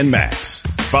and Max,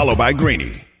 followed by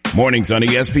Greeny. Mornings on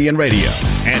ESPN Radio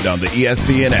and on the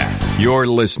ESPN app. You're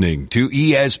listening to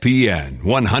ESPN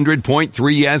 100.3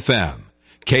 FM,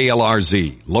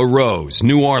 KLRZ, LaRose,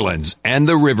 New Orleans, and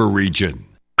the River Region.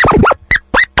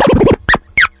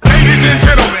 Ladies and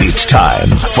gentlemen, it's time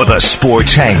for the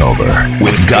Sports Hangover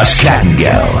with Gus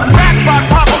Kattengell. back by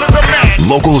popular demand.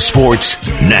 Local sports,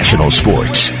 national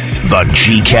sports. The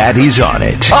G-Cat is on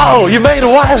it. Oh, you made a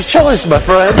wise choice, my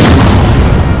friend.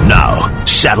 Now,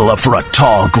 saddle up for a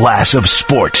tall glass of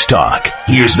sports talk.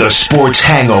 Here's the Sports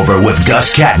Hangover with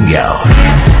Gus Kattengell.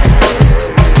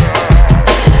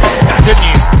 Good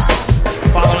news.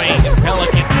 Following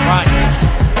Pelican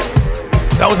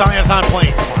practice. Those Lions aren't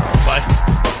playing tomorrow, but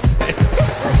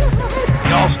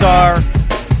the All-Star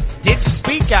did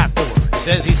speak afterwards.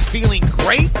 Says he's feeling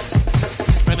great,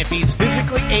 and if he's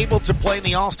physically able to play in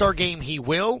the All-Star game, he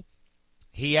will.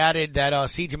 He added that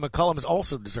C.J. McCollum is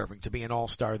also deserving to be an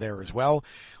all-star there as well.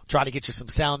 I'll try to get you some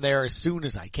sound there as soon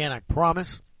as I can, I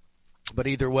promise. But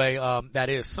either way, that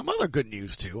is some other good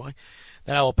news too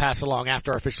that I will pass along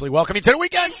after I officially welcome you to the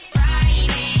weekend.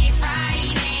 Friday,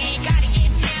 gotta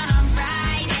get down on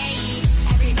Friday.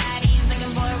 Everybody's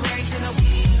looking forward to the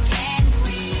weekend.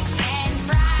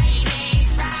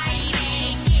 Friday,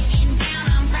 getting down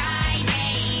on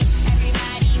Friday.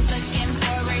 Everybody's looking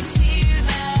forward to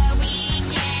the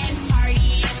weekend.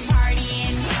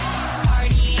 Partying,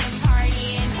 fun.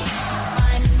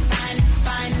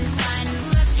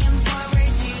 Looking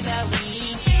forward to the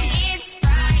weekend. It's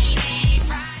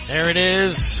Friday. There it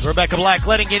is. Rebecca Black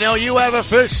letting you know you have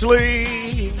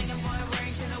officially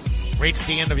reached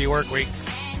the end of your work week.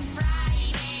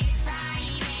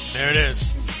 There it is.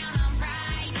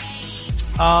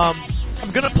 I'm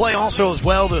going to play also as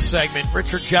well this segment.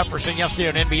 Richard Jefferson yesterday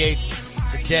on NBA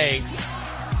Today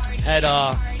had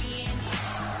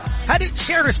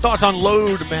shared his thoughts on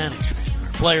load management.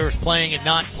 Players playing and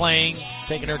not playing,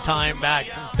 taking their time back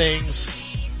from things.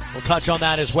 We'll touch on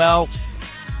that as well.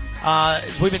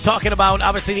 As we've been talking about,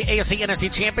 obviously, the AFC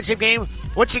NFC Championship game.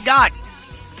 What you got?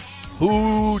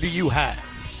 Who do you have?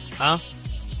 Huh?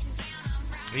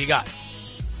 Who you got?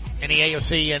 In the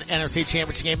AFC and NFC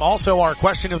Championship game. Also, our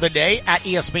question of the day at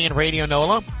ESPN Radio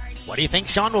NOLA. What do you think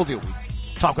Sean will do? We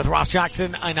talk with Ross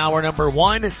Jackson in hour number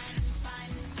 1.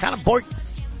 Kind of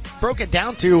broke it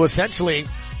down to essentially,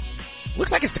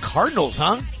 looks like it's the Cardinals,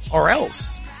 huh? Or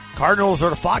else. Cardinals or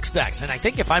the Fox Decks. And I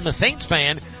think if I'm a Saints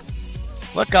fan,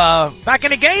 look, back in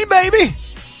the game, baby.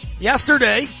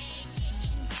 Yesterday,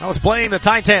 I was playing the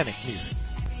Titanic music.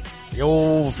 The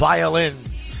old violin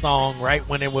song, right,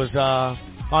 when it was, on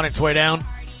its way down.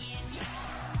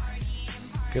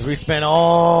 Because we spent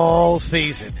all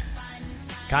season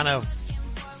kind of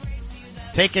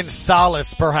taking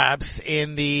solace, perhaps,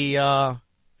 in the,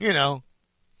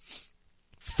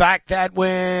 fact that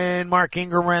when Mark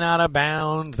Ingram ran out of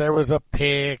bounds, there was a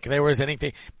pick, there was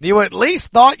anything. You at least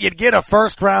thought you'd get a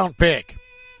first-round pick.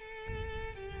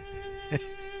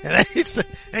 And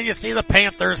then you see the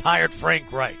Panthers hired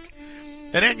Frank Reich.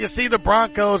 And then you see the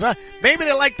Broncos, maybe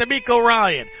they like D'Amico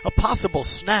Ryan. A possible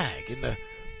snag in the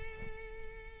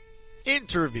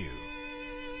interview.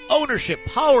 Ownership,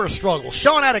 power struggle.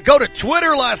 Sean had to go to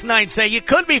Twitter last night and say you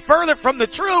couldn't be further from the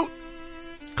truth.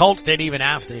 Colts didn't even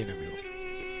ask the interview.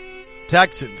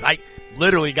 Texans, I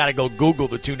literally got to go Google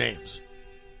the two names.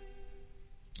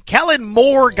 Kellen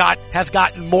Moore has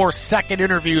gotten more second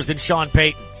interviews than Sean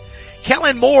Payton.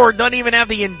 Kellen Moore doesn't even have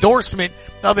the endorsement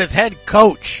of his head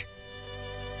coach.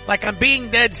 Like, I'm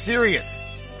being dead serious.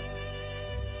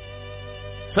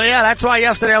 So yeah, that's why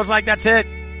yesterday I was like, that's it.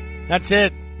 That's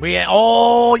it.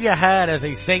 All you had as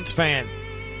a Saints fan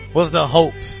was the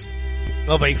hopes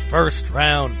of a first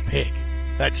round pick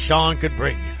that Sean could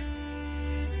bring you.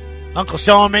 Uncle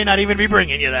Sean may not even be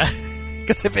bringing you that.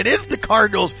 Because if it is the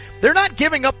Cardinals, they're not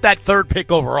giving up that third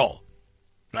pick overall.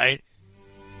 Right?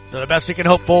 So the best you can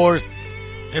hope for is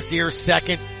this year's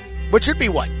second, which should be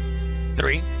what?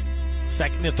 3?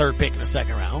 Second and third pick in the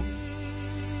second round.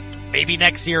 Maybe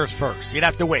next year's first. You'd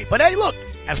have to wait. But hey, look,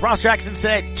 as Ross Jackson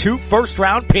said, 2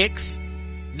 first-round picks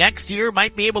next year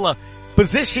might be able to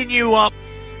position you up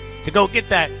to go get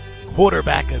that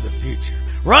quarterback of the future.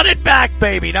 Run it back,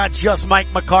 baby. Not just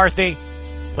Mike McCarthy,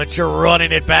 but you're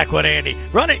running it back with Andy.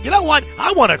 Run it. You know what?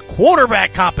 I want a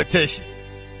quarterback competition.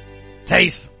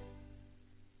 Taysom.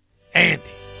 Andy.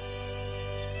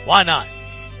 Why not?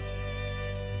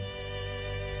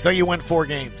 So you win 4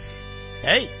 games.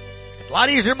 Hey, it's a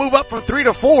lot easier to move up from 3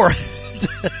 to 4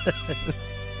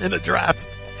 in the draft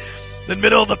than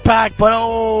middle of the pack.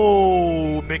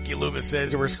 But Mickey Loomis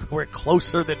says we're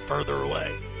closer than further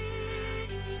away.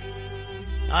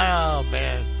 Oh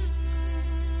man,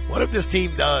 What if this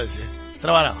team does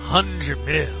throw out $100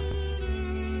 million?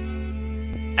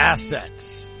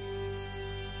 Assets,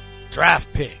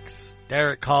 draft picks,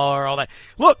 Derek Carr, all that.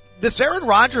 Look, this Aaron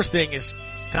Rodgers thing is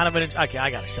kind of okay,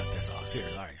 I gotta shut this off.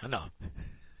 Seriously, all right, I know.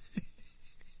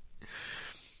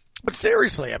 But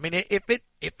seriously, I mean, if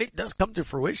it does come to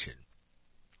fruition,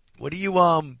 what do you,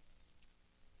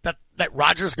 that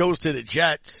Rodgers goes to the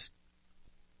Jets,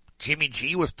 Jimmy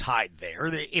G was tied there.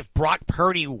 If Brock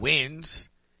Purdy wins,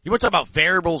 you want to talk about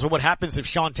variables of what happens if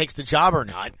Sean takes the job or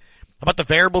not. About the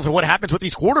variables of what happens with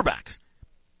these quarterbacks.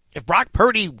 If Brock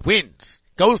Purdy wins,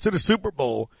 goes to the Super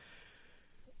Bowl,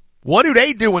 what do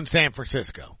they do in San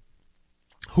Francisco?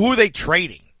 Who are they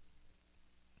trading?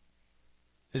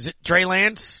 Is it Trey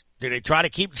Lance? Do they try to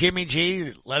keep Jimmy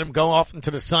G, let him go off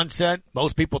into the sunset?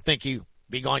 Most people think he'll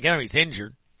be going again. He's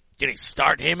injured. Did they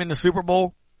start him in the Super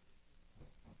Bowl?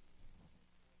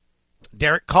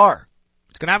 Derek Carr.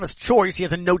 It's going to have his choice. He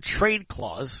has a no trade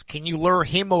clause. Can you lure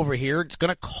him over here? It's going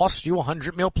to cost you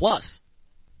 $100 million plus.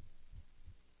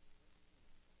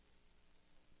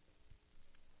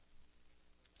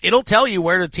 It'll tell you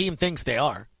where the team thinks they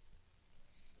are.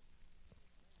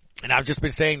 And I've just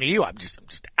been saying to you, I'm just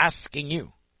asking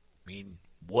you. I mean,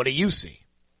 what do you see?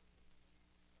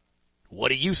 What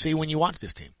do you see when you watch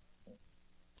this team?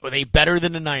 Are they better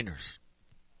than the Niners?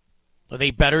 Are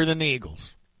they better than the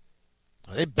Eagles?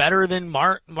 Are they better than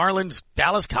Marlins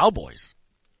Dallas Cowboys?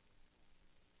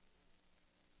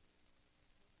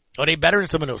 Are they better than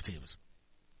some of those teams?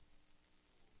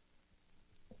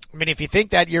 I mean, if you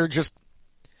think that you're just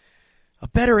a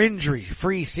better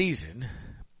injury-free season,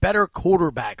 better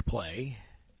quarterback play,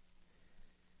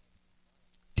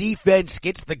 defense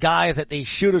gets the guys that they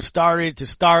should have started to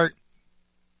start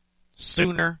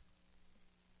sooner.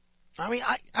 I mean,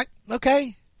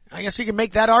 okay. I guess you can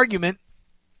make that argument.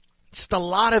 Just a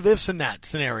lot of ifs in that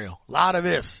scenario. A lot of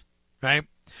ifs, right?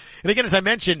 And again, as I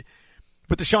mentioned,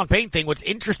 with the Sean Payton thing, what's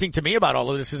interesting to me about all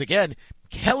of this is, again,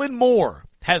 Kellen Moore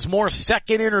has more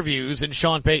second interviews than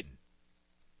Sean Payton.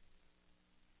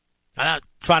 I'm not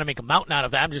trying to make a mountain out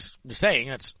of that. I'm just saying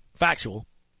that's factual.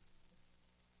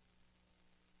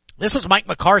 This was Mike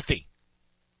McCarthy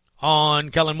on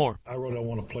Kellen Moore. I wrote I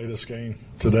want to play this game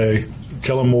today.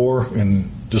 Kellen Moore,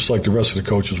 and just like the rest of the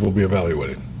coaches, will be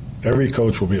evaluated. Every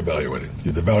coach will be evaluated.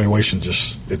 The evaluation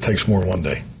it takes more than one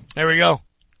day. There we go.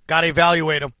 Got to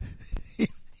evaluate him.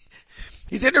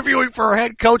 He's interviewing for a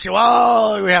head coach.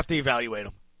 Well, we have to evaluate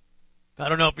him. I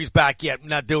don't know if he's back yet. I'm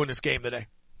not doing this game today.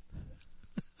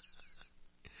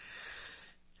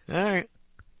 All right.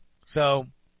 So,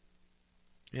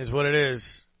 is what it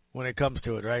is when it comes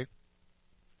to it, right?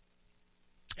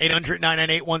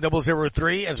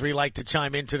 800-998-1003 as we like to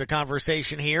chime into the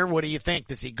conversation here. What do you think?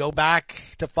 Does he go back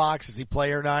to Fox? Does he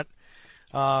play or not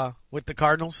with the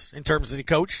Cardinals in terms of the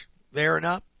coach there or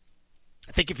not?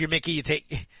 I think if you're Mickey,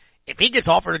 if he gets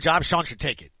offered a job, Sean should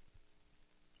take it.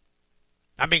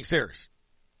 I'm being serious.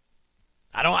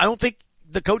 I don't think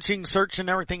the coaching search and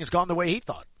everything has gone the way he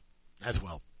thought as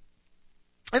well.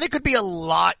 And there could be a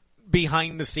lot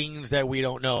behind the scenes that we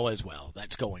don't know as well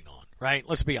that's going on, right?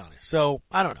 Let's be honest. So,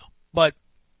 I don't know. But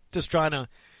just trying to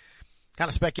kind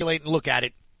of speculate and look at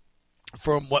it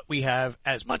from what we have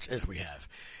as much as we have.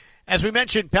 As we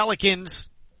mentioned, Pelicans,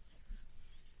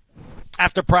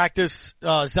 after practice,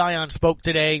 Zion spoke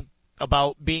today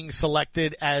about being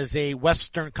selected as a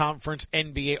Western Conference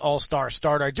NBA All-Star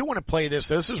starter. I do want to play this.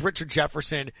 This is Richard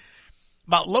Jefferson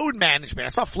about load management. I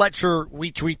saw Fletcher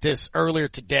retweet this earlier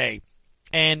today.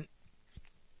 And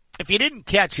if you didn't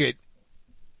catch it,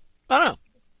 I don't know.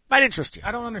 Might interest you.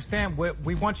 I don't understand.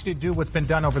 We want you to do what's been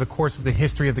done over the course of the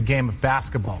history of the game of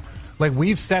basketball. Like,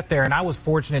 we've sat there, and I was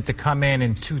fortunate to come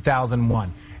in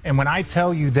 2001. And when I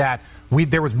tell you that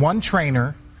there was one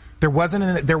trainer, there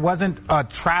wasn't a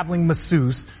traveling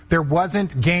masseuse, there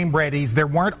wasn't game readies, there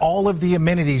weren't all of the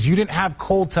amenities. You didn't have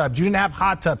cold tubs, you didn't have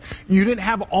hot tubs, you didn't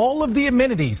have all of the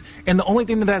amenities. And the only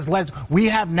thing that has led, we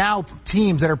have now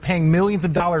teams that are paying millions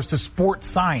of dollars to sports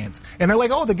science. And they're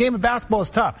like, oh, the game of basketball is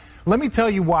tough. Let me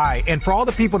tell you why. And for all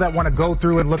the people that want to go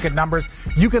through and look at numbers,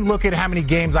 you can look at how many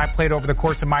games I played over the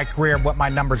course of my career and what my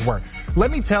numbers were. Let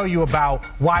me tell you about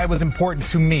why it was important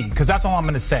to me, because that's all I'm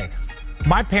going to say.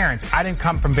 My parents, I didn't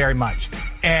come from very much.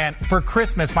 And for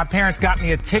Christmas, my parents got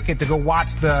me a ticket to go watch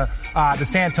the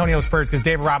San Antonio Spurs because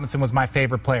David Robinson was my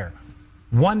favorite player.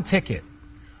 One ticket.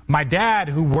 My dad,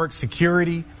 who worked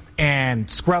security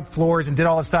and scrubbed floors and did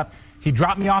all that stuff, he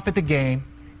dropped me off at the game,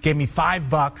 gave me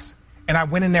 $5, and I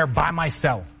went in there by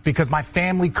myself because my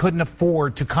family couldn't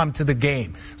afford to come to the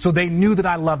game. So they knew that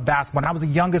I loved basketball. And I was the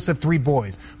youngest of 3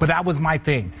 boys, but that was my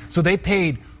thing. So they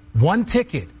paid one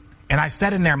ticket, And I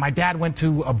sat in there. My dad went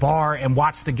to a bar and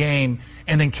watched the game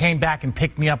and then came back and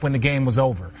picked me up when the game was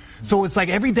over. So it's like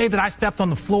every day that I stepped on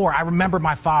the floor, I remember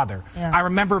my father. Yeah. I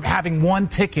remember having one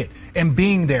ticket and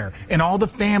being there and all the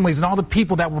families and all the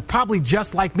people that were probably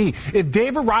just like me. If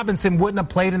David Robinson wouldn't have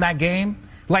played in that game,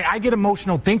 like, I get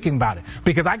emotional thinking about it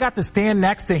because I got to stand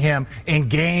next to him in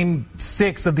game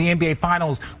 6 of the NBA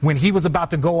Finals when he was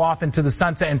about to go off into the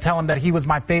sunset and tell him that he was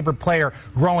my favorite player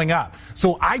growing up.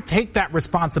 So I take that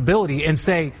responsibility and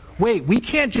say, wait, we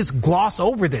can't just gloss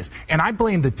over this. And I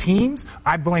blame the teams.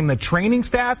 I blame the training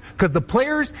staffs because the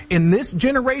players in this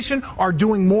generation are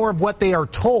doing more of what they are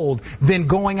told than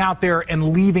going out there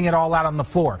and leaving it all out on the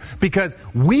floor. Because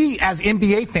we as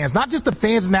NBA fans, not just the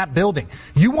fans in that building,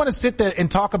 you want to sit there and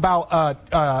talk about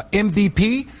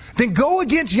MVP, then go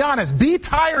against Giannis. Be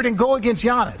tired and go against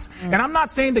Giannis. And I'm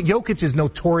not saying that Jokic is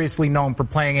notoriously known for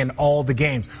playing in all the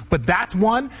games, but that's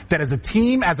one that as a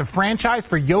team, as a franchise,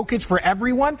 for Jokic, for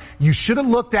everyone, you should have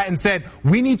looked at and said,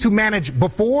 we need to manage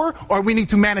before or we need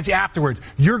to manage afterwards.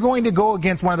 You're going to go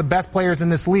against one of the best players in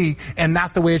this league, and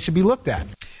that's the way it should be looked at.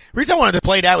 The reason I wanted to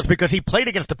play that was because he played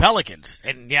against the Pelicans,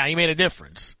 and yeah, he made a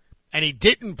difference. And he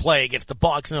didn't play against the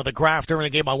Bucks. You know, the graph during the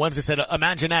game on Wednesday said,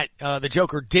 imagine that, the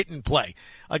Joker didn't play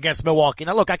against Milwaukee.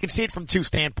 Now look, I can see it from two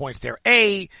standpoints there.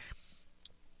 A,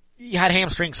 he had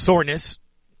hamstring soreness.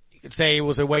 You could say it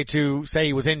was a way to say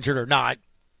he was injured or not,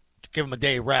 to give him a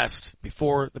day rest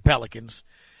before the Pelicans.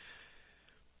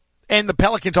 And the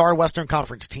Pelicans are a Western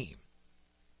Conference team.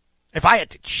 If I had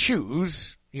to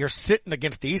choose, you're sitting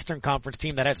against the Eastern Conference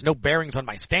team that has no bearings on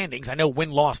my standings. I know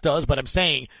win-loss does, but I'm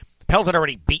saying the Pels had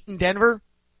already beaten Denver.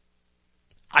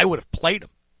 I would have played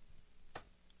them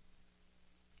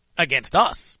against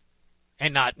us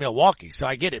and not Milwaukee, so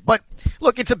I get it. But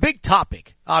look, it's a big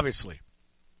topic, obviously,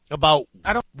 about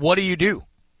what do you do?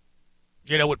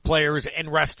 You know, with players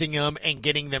and resting them and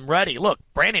getting them ready. Look,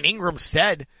 Brandon Ingram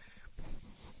said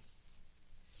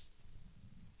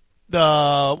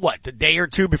the day or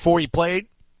two before he played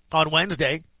on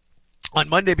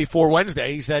Monday before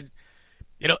Wednesday, he said,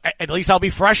 you know, at least I'll be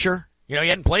fresher. You know, he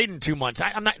hadn't played in 2 months.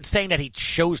 I'm not saying that he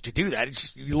chose to do that. It's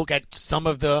just, you look at some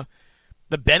of the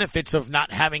benefits of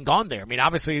not having gone there. I mean,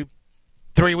 obviously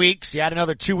 3 weeks, you had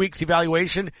another 2 weeks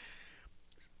evaluation.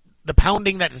 The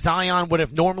pounding that Zion would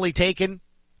have normally taken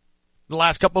the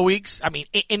last couple of weeks. I mean,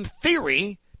 in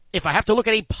theory, if I have to look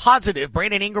at a positive,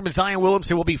 Brandon Ingram and Zion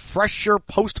Williamson will be fresher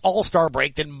post All-Star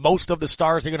break than most of the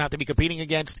stars they're going to have to be competing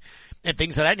against and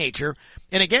things of that nature.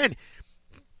 And again,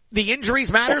 the injuries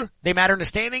matter. They matter in the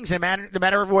standings. They matter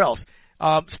everywhere else.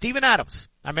 Steven Adams,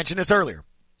 I mentioned this earlier.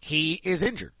 He is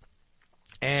injured.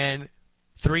 And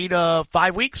 3 to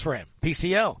 5 weeks for him,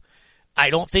 PCL. I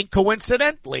don't think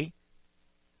coincidentally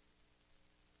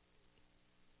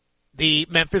the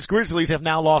Memphis Grizzlies have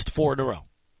now lost 4 in a row.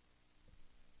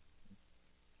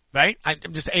 Right? I'm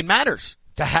just, it matters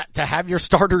to have your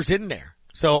starters in there.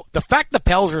 So the fact the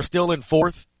Pels are still in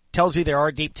 4th tells you they are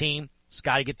a deep team. It's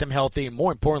got to get them healthy, and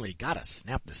more importantly, got to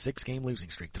snap the 6-game losing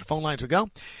streak. To the phone lines we go.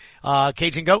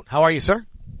 Cajun Goat, how are you, sir?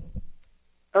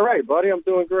 All right, buddy. I'm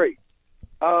doing great.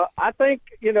 I think,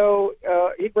 you know,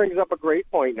 he brings up a great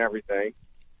point and everything.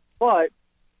 But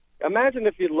imagine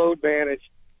if you load managed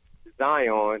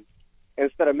Zion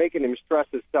instead of making him stress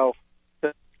himself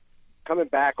to coming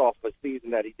back off a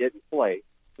season that he didn't play.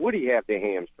 Would he have the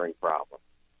hamstring problem?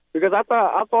 Because I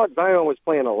thought Zion was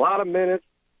playing a lot of minutes,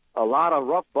 a lot of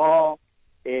rough ball,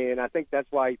 and I think that's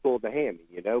why he pulled the hammy,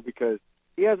 you know, because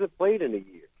he hasn't played in a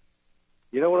year.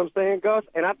 You know what I'm saying, Gus?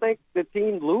 And I think the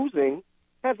team losing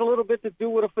has a little bit to do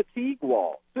with a fatigue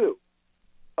wall, too.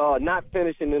 Not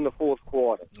finishing in the 4th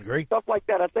quarter. Agree. Stuff like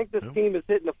that. I think this team is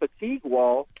hitting a fatigue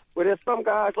wall where there's some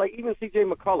guys, like even C.J.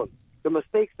 McCollum, the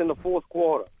mistakes in the 4th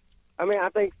quarter. I mean, I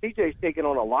think C.J.'s taking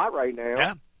on a lot right now.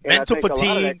 Yeah. And mental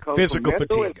fatigue, physical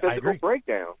fatigue. And physical I agree.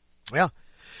 breakdown. Yeah.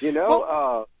 You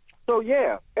know, so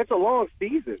yeah, it's a long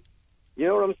season. You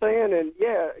know what I'm saying? And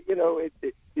yeah, you know,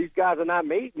 these guys are not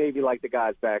made maybe like the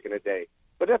guys back in the day.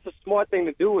 But that's a smart thing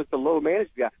to do is to low manage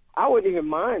the guy. I wouldn't even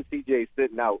mind CJ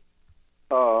sitting out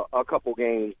a couple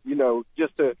games, you know,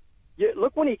 just to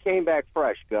look when he came back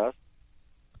fresh, Gus.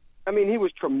 I mean, he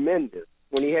was tremendous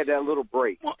when he had that little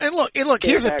break. Well, and look,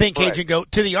 here's the thing, Cajun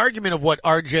Goat, to the argument of what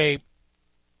RJ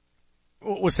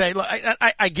was saying. Look,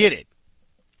 I get it.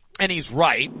 And he's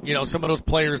right. You know, some of those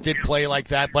players did play like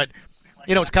that, but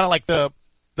you know, it's kind of like the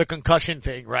concussion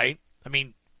thing, right? I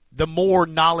mean, the more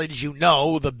knowledge you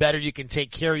know, the better you can take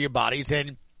care of your bodies,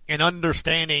 and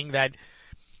understanding that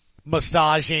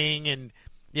massaging and,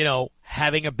 you know,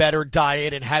 having a better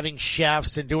diet and having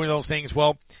chefs and doing those things.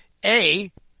 Well,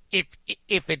 A,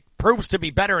 if it proves to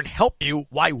be better and help you,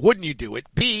 why wouldn't you do it?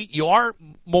 B, you are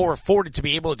more afforded to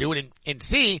be able to do it. And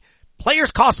C,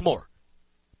 players cost more.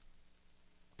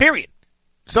 Period.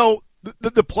 So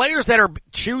the players that are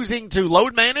choosing to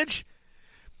load manage,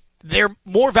 they're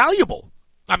more valuable.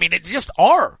 I mean, it just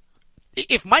are.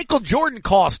 If Michael Jordan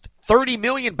cost $30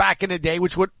 million back in the day,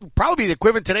 which would probably be the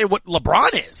equivalent today of what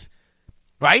LeBron is,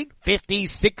 right? 50,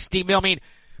 60 million. I mean,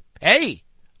 hey,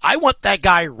 I want that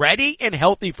guy ready and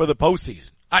healthy for the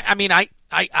postseason. I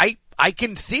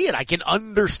can see it. I can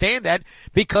understand that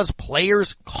because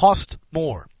players cost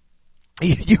more.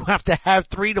 You have to have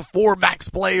 3 to 4 max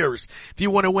players if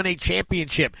you want to win a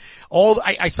championship.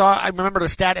 I remember the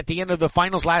stat at the end of the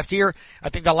finals last year. I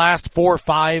think the last 4 or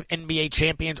 5 NBA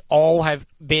champions all have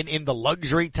been in the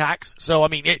luxury tax. So, I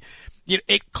mean,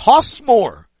 it costs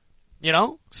more, you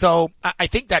know? So I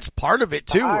think that's part of it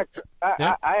too.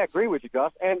 I agree with you,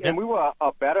 Gus. And we were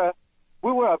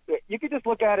you could just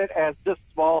look at it as just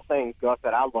small things, Gus,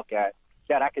 that I look at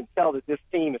that I can tell that this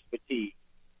team is fatigued.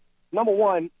 Number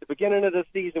one, the beginning of the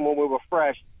season when we were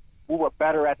fresh, we were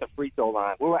better at the free throw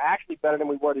line. We were actually better than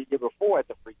we were the year before at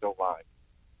the free throw line.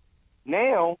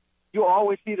 Now, you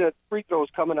always see the free throws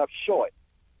coming up short.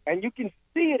 And you can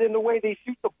see it in the way they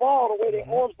shoot the ball, the way their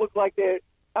arms look like they're,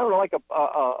 I don't know, like a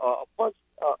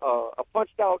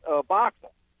punched out boxer.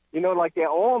 You know, like their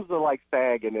arms are like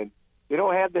sagging and they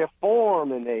don't have their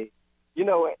form and they, you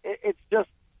know, it's just,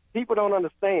 people don't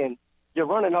understand. You're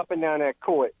running up and down that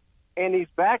court. And these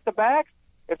back-to-backs,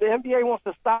 if the NBA wants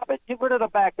to stop it, get rid of the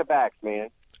back-to-backs, man.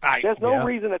 There's no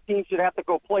reason a team should have to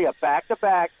go play a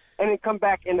back-to-back and then come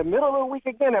back in the middle of the week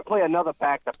again and play another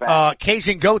back-to-back.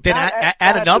 Cajun Goat then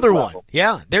add another one.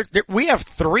 Yeah, we have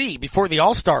 3 before the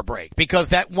All-Star break because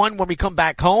that one when we come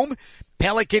back home,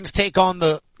 Pelicans take on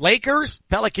the Lakers,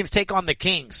 Pelicans take on the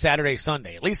Kings Saturday,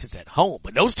 Sunday. At least it's at home.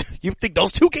 But you think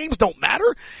those 2 games don't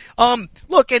matter?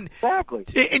 Look, and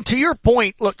to your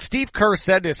point, look, Steve Kerr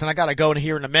said this, and I gotta go in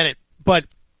here in a minute, but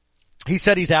he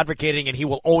said he's advocating and he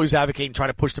will always advocate and try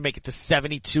to push to make it to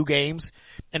 72 games.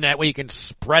 And that way you can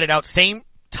spread it out, same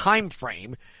time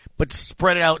frame, but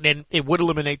spread it out and then it would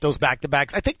eliminate those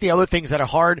back-to-backs. I think the other things that are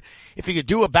hard, if you could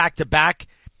do a back-to-back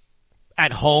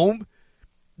at home,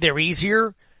 they're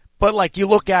easier, but like you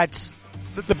look at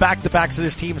the back-to-backs that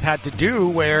this team's had to do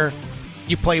where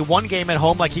you play one game at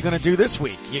home like you're going to do this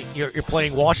week. You're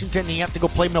playing Washington and you have to go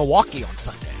play Milwaukee on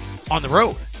Sunday on the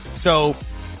road. So,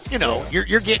 you know,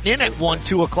 you're getting in at 1,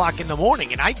 2 o'clock in the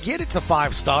morning, and I get it's a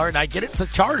 5-star and I get it's a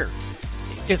charter.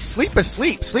 Because sleep is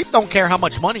sleep. Sleep don't care how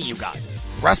much money you got.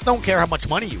 Rest don't care how much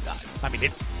money you got. I mean,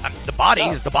 the body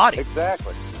is the body.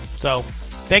 Exactly. So,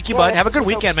 thank you, bud. Have a good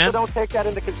weekend, man. So don't take that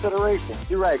into consideration.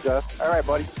 You're right, Gus. All right,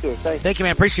 buddy. You too. Thank you,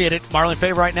 man. Appreciate it. Marlon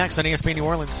Favre right next on ESPN New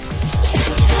Orleans.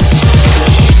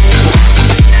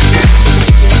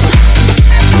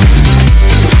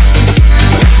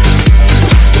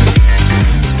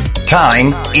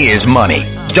 Time is money.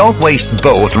 Don't waste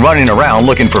both running around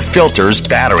looking for filters,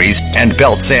 batteries, and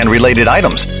belt sand related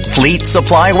items. Fleet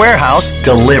Supply Warehouse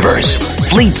delivers.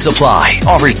 Fleet Supply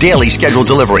offers daily scheduled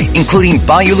delivery, including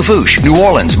Bayou Lafourche, New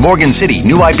Orleans, Morgan City,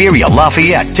 New Iberia,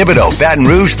 Lafayette, Thibodaux, Baton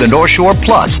Rouge, the North Shore,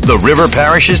 plus the river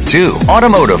parishes too.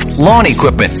 Automotive, lawn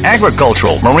equipment,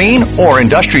 agricultural, marine, or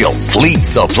industrial. Fleet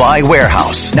Supply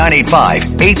Warehouse,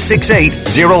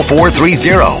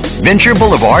 985-868-0430. Venture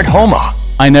Boulevard, Houma.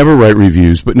 I never write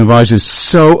reviews, but Navage is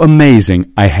so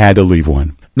amazing, I had to leave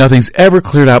one. Nothing's ever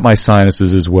cleared out my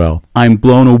sinuses as well. I'm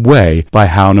blown away by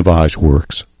how Navage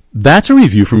works. That's a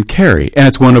review from Carrie, and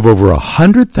it's one of over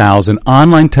 100,000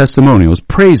 online testimonials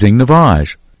praising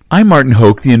Navage. I'm Martin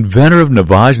Hoke, the inventor of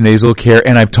Navage Nasal Care,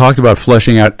 and I've talked about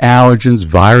flushing out allergens,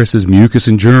 viruses, mucus,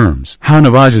 and germs. How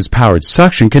Navage's powered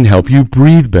suction can help you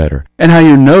breathe better, and how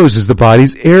your nose is the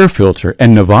body's air filter,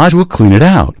 and Navage will clean it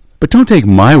out. But don't take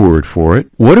my word for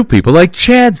it. What do people like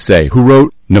Chad say, who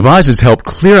wrote, Navage has helped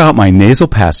clear out my nasal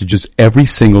passages every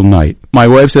single night. My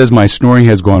wife says my snoring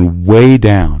has gone way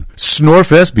down.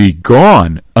 Snorefest be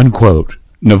gone, unquote.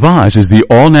 Navage is the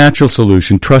all-natural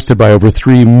solution trusted by over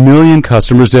 3 million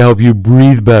customers to help you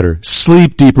breathe better,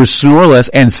 sleep deeper, snore less,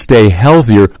 and stay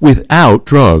healthier without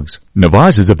drugs.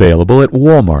 Navage is available at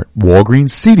Walmart, Walgreens,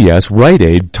 CVS, Rite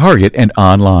Aid, Target, and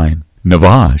online.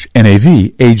 Navage,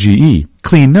 N-A-V-A-G-E.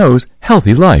 Clean nose,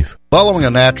 healthy life. Following a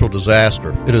natural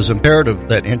disaster, it is imperative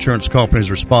that insurance companies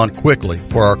respond quickly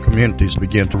for our communities to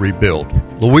begin to rebuild.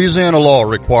 Louisiana law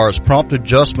requires prompt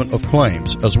adjustment of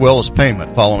claims as well as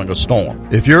payment following a storm.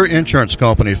 If your insurance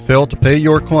company failed to pay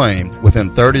your claim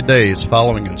within 30 days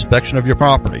following inspection of your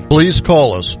property, please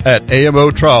call us at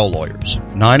AMO Trial Lawyers,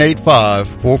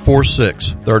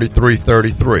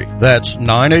 985-446-3333. That's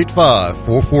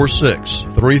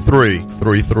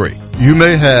 985-446-3333. You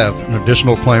may have an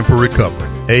additional claim for recovery.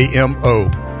 AMO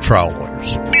Trial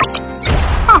Lawyers. Big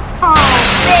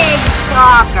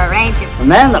talker, ain't you? A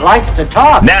man that likes to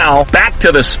talk. Now, back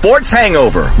to the Sports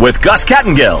Hangover with Gus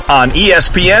Kattengill on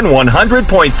ESPN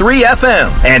 100.3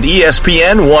 FM and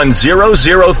ESPN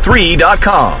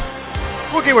 1003.com.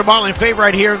 Okay, we're Marlon Favor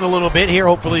right here in a little bit here.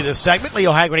 Hopefully this segment.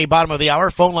 Leo Haggerty, bottom of the hour.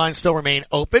 Phone lines still remain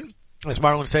open. As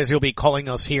Marlon says, he'll be calling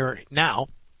us here now.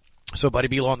 So, buddy,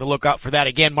 be on the lookout for that.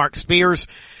 Again, Mark Spears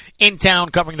in town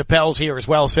covering the Pels here as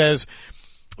well, says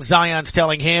Zion's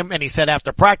telling him, and he said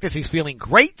after practice he's feeling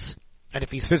great, and if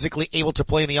he's physically able to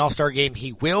play in the All-Star game,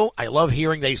 he will. I love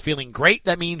hearing that he's feeling great.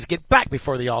 That means get back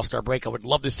before the All-Star break. I would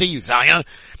love to see you, Zion,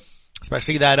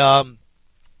 especially that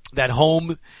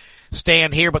home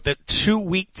stand here, but the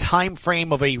 2-week time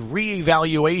frame of a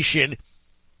reevaluation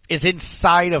is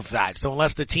inside of that. So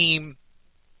unless the team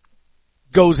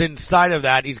goes inside of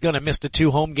that, he's going to miss the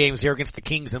 2 home games here against the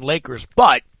Kings and Lakers,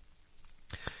 but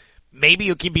maybe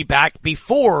you can be back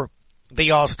before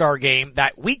the All-Star game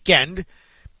that weekend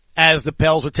as the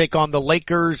Pels would take on the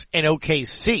Lakers and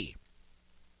OKC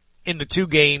in the 2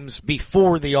 games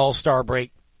before the All-Star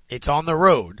break. It's on the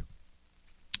road.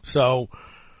 So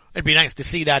it'd be nice to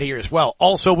see that here as well.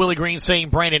 Also, Willie Green saying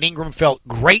Brandon Ingram felt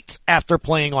great after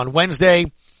playing on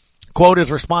Wednesday. Quote,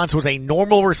 his response was a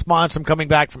normal response from coming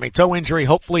back from a toe injury.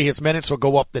 Hopefully his minutes will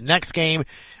go up the next game.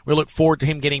 We look forward to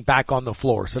him getting back on the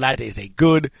floor. So that is a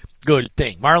good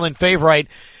thing. Marlon Favorite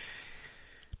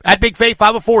at Big Faith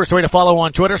 504 is the way to follow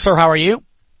on Twitter. Sir, how are you?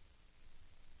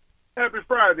 Happy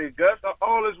Friday, Gus.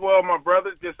 All is well, my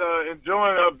brother. Just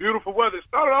enjoying beautiful weather. It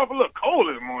started off a little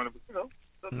cold this morning, but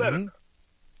it's better.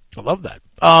 I love that.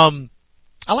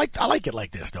 I like it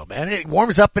like this though, man. It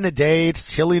warms up in the day. It's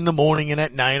chilly in the morning and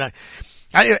at night.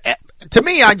 To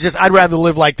me, I'd rather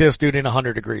live like this, dude, in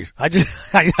 100 degrees. I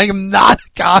am not a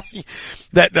guy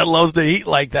that loves the heat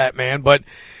like that, man. But,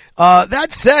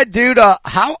 that said, dude,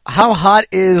 how hot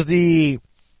is the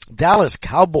Dallas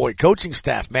Cowboy coaching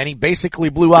staff, man? He basically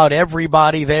blew out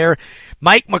everybody there.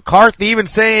 Mike McCarthy even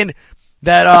saying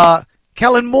that,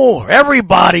 Kellen Moore,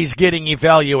 everybody's getting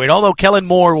evaluated. Although Kellen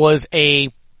Moore was a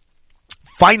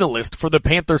finalist for the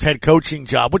Panthers head coaching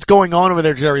job. What's going on over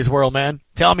there, Jerry's World, man?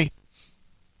 Tell me.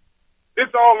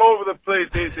 It's all over the place.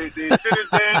 They sent his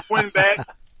Dan Quinn back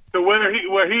to where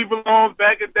he belongs,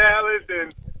 back at Dallas.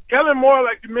 And Kellen Moore,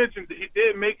 like you mentioned, he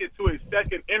did make it to a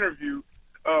second interview,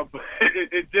 but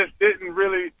it just didn't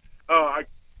really. Gus,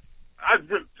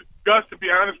 to be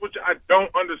honest with you, I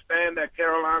don't understand that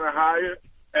Carolina hire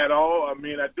at all. I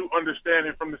mean, I do understand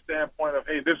it from the standpoint of,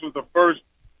 hey, this was the first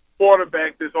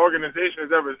quarterback this organization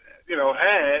has ever,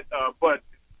 had, but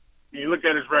you look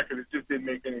at his record, it just didn't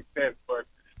make any sense. But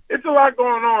it's a lot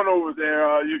going on over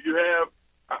there. You have,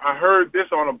 I heard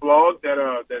this on a blog that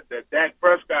Dak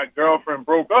Prescott's girlfriend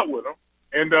broke up with him,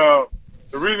 and the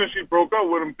reason she broke up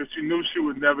with him because she knew she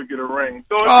would never get a ring.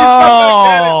 So it's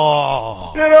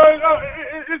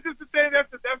it's just the thing.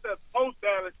 That's a post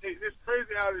down. It's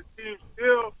crazy how this team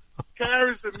still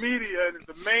carries the media, and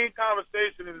the main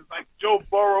conversation is like Joe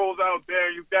Burrow's out there.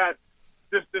 You got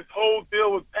this whole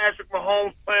deal with Patrick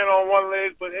Mahomes playing on one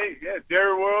leg, but hey, yeah,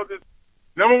 Jerry World is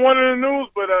number 1 in the news,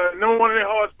 but number 1 in their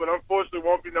hearts, but unfortunately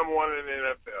won't be number 1 in the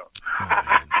NFL.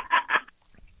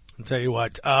 I'll tell you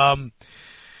what. Oh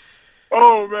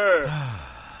man.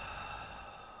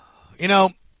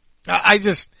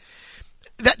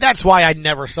 That's why I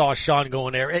never saw Sean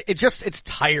going there. It's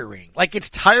tiring. Like,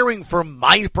 it's tiring from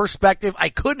my perspective. I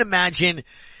couldn't imagine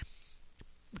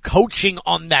coaching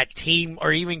on that team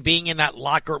or even being in that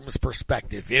locker room's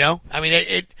perspective, I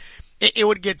mean, it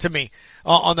would get to me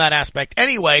on that aspect.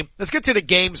 Anyway, let's get to the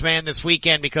games, man, this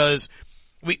weekend, because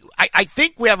I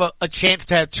think we have a chance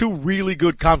to have 2 really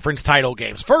good conference title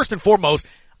games. First and foremost,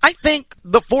 I think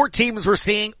the 4 teams we're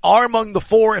seeing are among the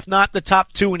 4, if not the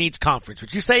top 2 in each conference.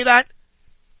 Would you say that?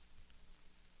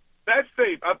 That's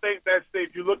safe. I think that's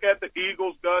safe. You look at the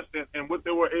Eagles, Gus, and what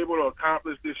they were able to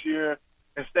accomplish this year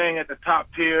and staying at the top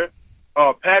tier.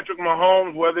 Patrick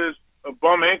Mahomes, whether it's a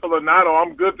bum ankle or not, or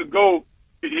I'm good to go,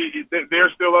 they're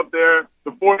still up there.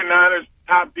 The 49ers,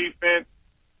 top defense.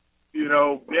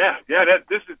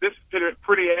 This is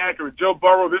pretty accurate. Joe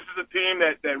Burrow, this is a team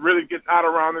that really gets hot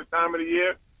around this time of the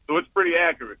year, so it's pretty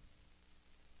accurate.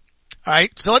 All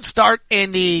right, so let's start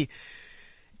in the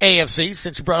AFC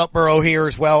since you brought up Burrow here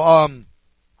as well.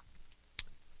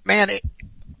 Man,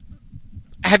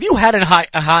 have you had a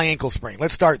high ankle sprain?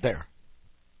 Let's start there.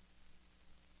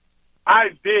 I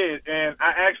did, and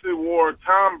I actually wore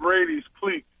Tom Brady's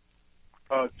cleats.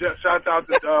 Shout out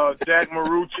to Jack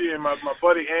Marucci and my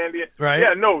buddy Andy. Right.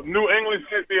 Yeah, no, New England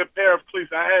sent me a pair of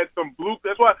cleats. I had some blue.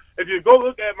 That's why if you go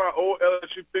look at my old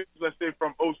LSU pictures, let's say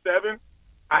from 2007,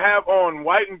 I have on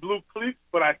white and blue cleats,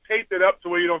 but I taped it up to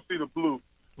where you don't see the blue.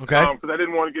 Okay. Because I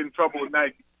didn't want to get in trouble with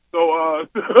Nike. So I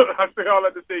say all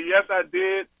that to say, yes, I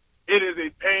did. It is a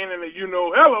pain in the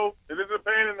hello. It is a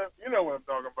pain in the what I'm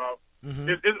talking about. Mm-hmm.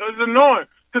 It's annoying.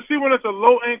 Because see, when it's a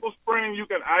low ankle sprain, you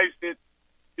can ice it.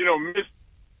 Miss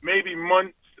maybe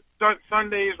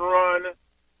Sunday's run,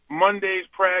 Monday's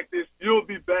practice. You'll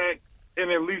be back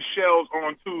in at least shells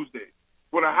on Tuesday.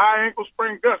 With a high ankle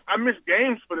sprain, Gus, I missed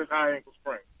games for this high ankle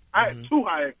sprain. I had 2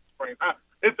 high ankle sprains.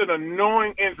 It's an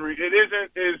annoying injury. It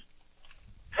isn't as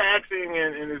taxing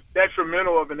and as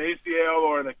detrimental of an ACL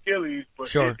or an Achilles, but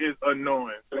Sure. It is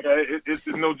annoying. Okay? It's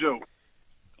no joke.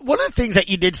 One of the things that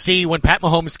you did see when Pat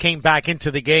Mahomes came back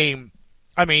into the game,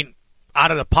 I mean,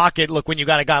 out of the pocket, look, when you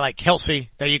got a guy like Kelsey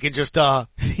that you can just,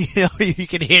 you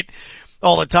can hit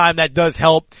all the time, that does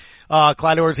help.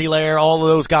 Clyde Edwards-Helaire, all of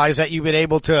those guys that you've been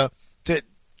able to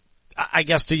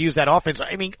use that offense.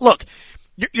 I mean, look,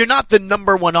 you're not the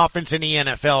number one offense in the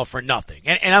NFL for nothing.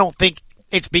 And I don't think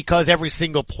it's because every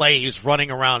single play is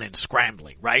running around and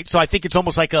scrambling, right? So I think it's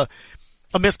almost like a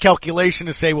miscalculation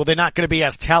to say, well, they're not going to be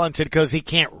as talented because he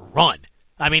can't run.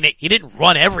 I mean, he didn't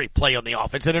run every play on the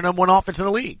offense. They're the number one offense in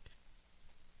the league.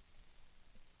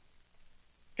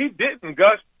 He didn't,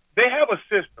 Gus. They have a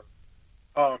system.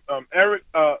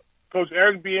 Coach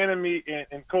Eric Bieniemy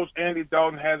and Coach Andy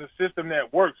Dalton has a system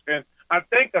that works. And I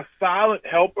think a solid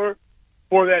helper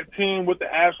for that team with the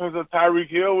absence of Tyreek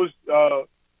Hill was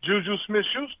Juju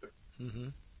Smith-Schuster. Mm-hmm.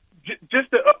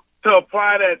 Just to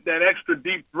apply that extra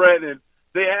deep threat, and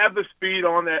they have the speed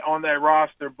on that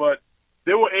roster, but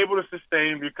they were able to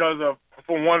sustain because of,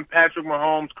 for one, Patrick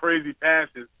Mahomes' crazy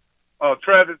passes.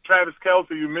 Travis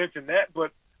Kelce, you mentioned that,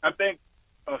 but I think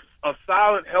a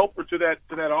solid helper to that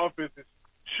offense is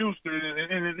Schuster,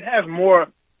 and it has more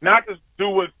not to do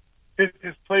with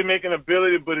his playmaking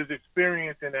ability, but his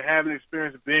experience and having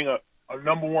experience of being a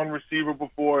number one receiver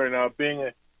before and being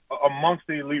amongst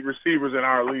the elite receivers in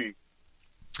our league.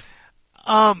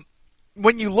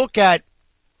 When you look at,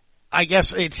 I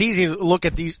guess it's easy to look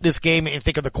at this game and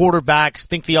think of the quarterbacks,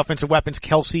 think the offensive weapons,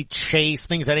 Kelsey, Chase,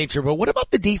 things of that nature. But what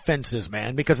about the defenses,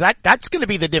 man? Because that's going to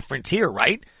be the difference here,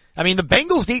 right? I mean, the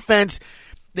Bengals defense,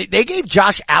 they gave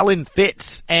Josh Allen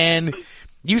fits, and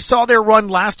you saw their run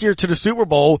last year to the Super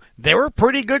Bowl. They were a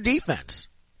pretty good defense.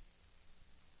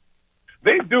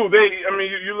 They do.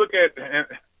 You look at, and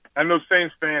I know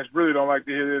Saints fans really don't like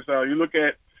to hear this. You look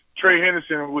at Trey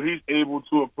Henderson, what he's able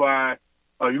to apply.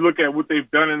 You look at what they've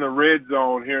done in the red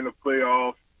zone here in the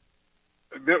playoffs.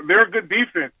 They're a good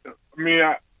defense.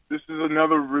 This is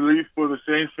another relief for the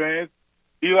Saints fans.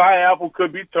 Eli Apple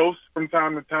could be toast from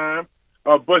time to time,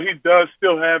 but he does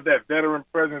still have that veteran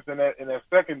presence in that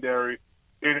secondary.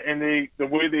 And the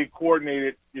way they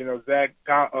coordinated, Zach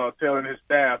Taylor and his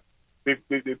staff, they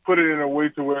put it in a way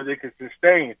to where they can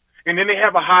sustain. And then they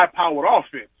have a high-powered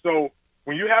offense. So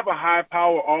when you have a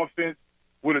high-powered offense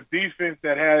with a defense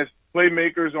that has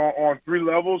playmakers on 3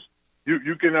 levels,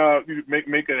 you can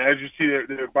make it, as you see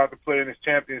they're about to play in this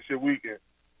championship weekend.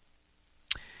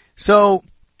 So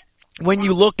when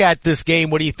you look at this game,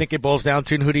 what do you think it boils down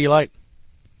to, and who do you like?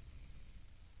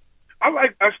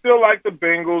 I still like the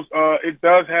Bengals. It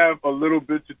does have a little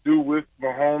bit to do with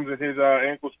Mahomes and his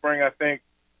ankle sprain. I think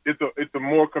it's a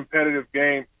more competitive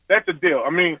game. That's the deal.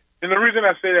 And the reason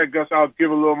I say that, Gus, I'll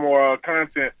give a little more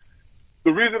content.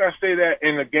 The reason I say that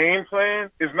in the game plan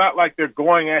is not like they're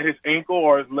going at his ankle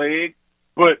or his leg,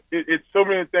 but it's so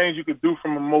many things you could do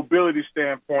from a mobility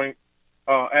standpoint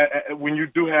when you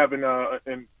do have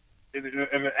an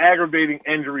aggravating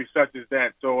injury such as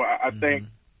that. So I think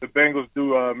the Bengals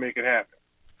do make it happen.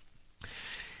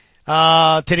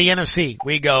 To the NFC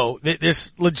we go.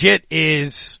 This legit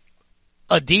is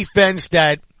a defense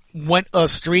that went a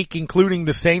streak, including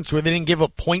the Saints, where they didn't give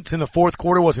up points in the fourth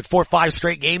quarter. Was it 4 or 5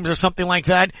 straight games or something like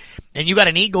that? And you got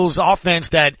an Eagles offense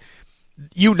that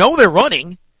they're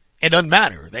running. It doesn't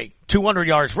matter. 200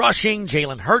 yards rushing.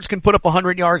 Jalen Hurts can put up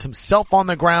 100 yards himself on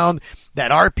the ground.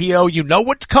 That RPO,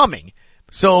 what's coming.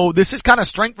 So this is kind of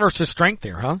strength versus strength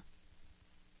there, huh?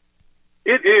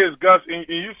 It is, Gus. And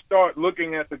you start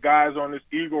looking at the guys on this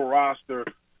Eagle roster.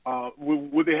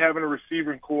 Would they have in a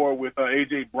receiving core with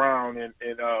A.J. Brown and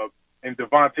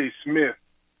Devontae Smith?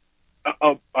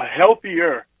 a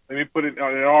healthier, let me put it an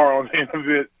R on the end of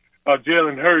it,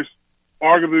 Jalen Hurts,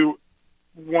 arguably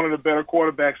one of the better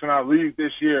quarterbacks in our league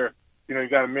this year. You know, you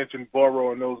got to mention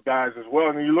Burrow and those guys as well.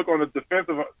 And then you look on the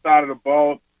defensive side of the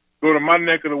ball, go to my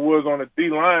neck of the woods on the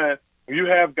D-line, you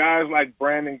have guys like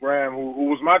Brandon Graham, who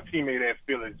was my teammate at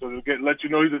Philly. So to let you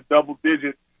know he's a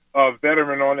double-digit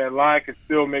veteran on that line, can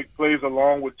still make plays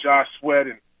along with Josh Sweat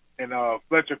and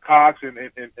Fletcher Cox and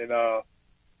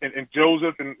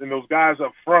Joseph and those guys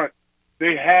up front.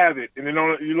 They have it. And then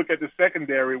you look at the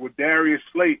secondary with Darius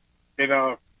Slate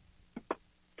and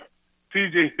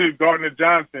T.J.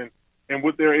 Gardner-Johnson and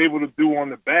what they're able to do on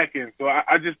the back end. So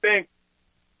I just think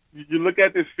you look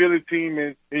at this Philly team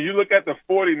and you look at the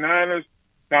 49ers.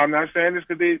 Now, I'm not saying this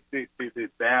because they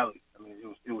barely. I mean,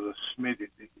 it was a smidget.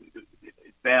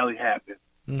 It barely happened.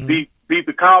 Mm-hmm. Beat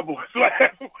the Cowboys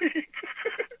last week.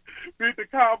 Beat the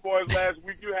Cowboys last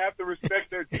week. You have to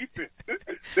respect their defense.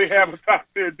 They have a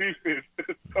top-tier defense.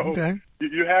 So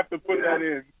you have to put that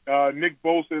in. Nick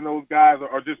Bosa and those guys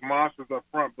are just monsters up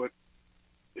front. But,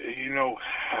 you know,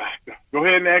 go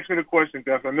ahead and ask me the question,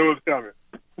 Gus. I know it's coming.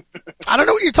 I don't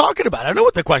know what you're talking about. I don't know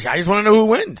what the question. I just want to know who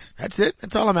wins. That's it.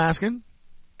 That's all I'm asking.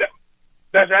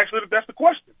 That's the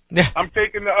question. Yeah. I'm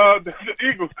taking the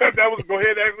Eagles. That was go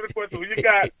ahead and ask me the question. Who you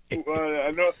got?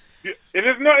 I know, and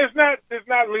it's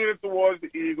not leaning towards the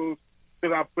Eagles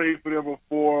because I played for them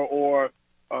before, or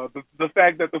the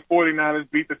fact that the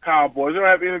 49ers beat the Cowboys. It don't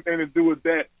have anything to do with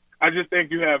that. I just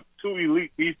think you have two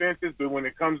elite defenses, but when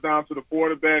it comes down to the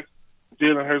quarterbacks,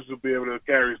 Jalen Hurts will be able to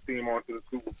carry his team on to the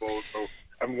Super Bowl. So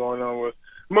I'm going on with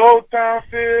Motown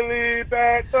Philly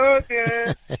back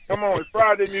again. Come on, it's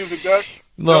Friday music, Gus.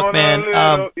 Look, man,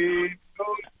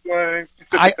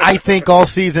 I think all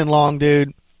season long,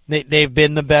 dude, they've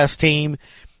been the best team.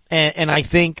 And I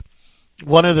think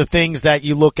one of the things that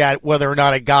you look at, whether or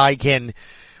not a guy can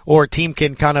or a team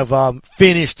can kind of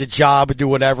finish the job or do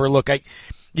whatever. Look,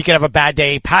 you can have a bad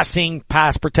day, passing,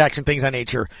 pass protection, things of that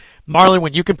nature. Marlon,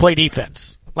 when you can play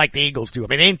defense like the Eagles do, I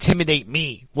mean, they intimidate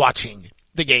me watching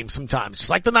the game sometimes, just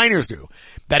like the Niners do.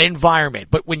 That environment.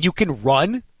 But when you can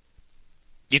run,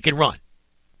 you can run.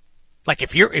 Like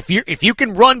if you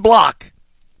can run block,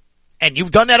 and you've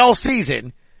done that all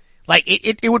season, like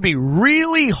it would be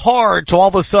really hard to all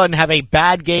of a sudden have a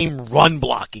bad game run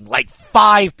blocking. Like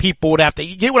 5 people would have to,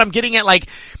 you get what I'm getting at? Like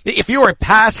if you're a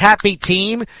pass happy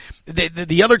team,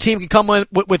 the other team can come in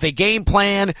with a game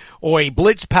plan or a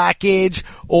blitz package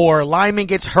or lineman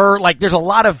gets hurt. Like there's a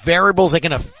lot of variables that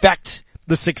can affect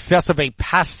the success of a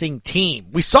passing team.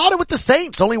 We saw it with the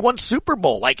Saints, only one Super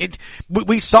Bowl. Like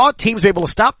we saw teams be able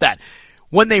to stop that.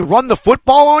 When they run the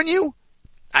football on you,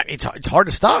 it's hard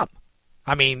to stop.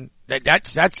 I mean,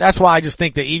 that's why I just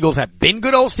think the Eagles have been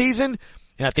good all season,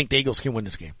 and I think the Eagles can win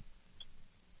this game.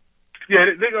 Yeah,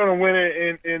 they're going to win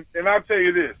it, and I'll tell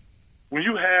you this. When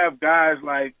you have guys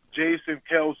like Jason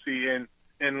Kelce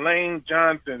and Lane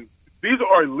Johnson, these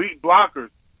are elite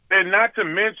blockers. And not to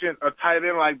mention a tight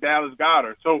end like Dallas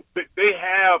Goedert. So they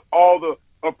have all the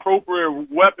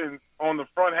appropriate weapons on the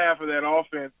front half of that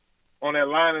offense, on that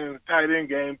line and the tight end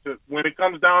game. To when it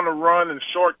comes down to run and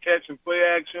short catch and play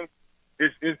action,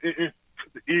 it's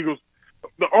the Eagles.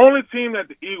 The only team that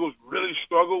the Eagles really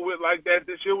struggled with like that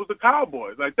this year was the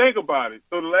Cowboys. Like, think about it.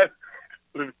 So the last.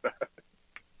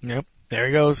 Yep. There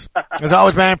he goes. As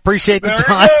always, man, appreciate the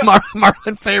time.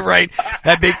 Marlon Favorite,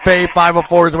 that big Fave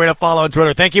 504 is the way to follow on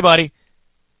Twitter. Thank you, buddy.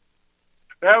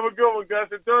 Have a good one, Gus.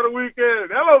 Enjoy the weekend.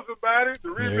 Hello, somebody.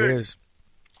 There he is.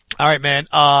 All right, man.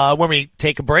 When we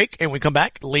take a break and we come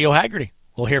back, Leo Haggerty.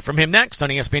 We'll hear from him next on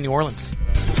ESPN New Orleans.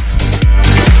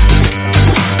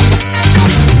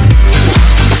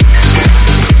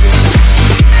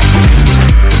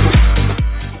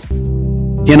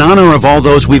 In honor of all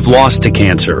those we've lost to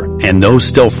cancer and those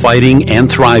still fighting and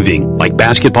thriving, like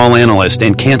basketball analyst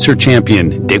and cancer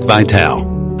champion Dick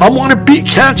Vitale. I want to beat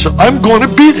cancer. I'm going to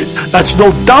beat it. That's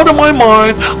no doubt in my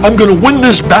mind. I'm going to win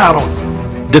this battle.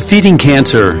 Defeating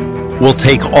cancer will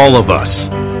take all of us.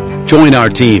 Join our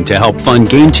team to help fund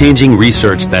game-changing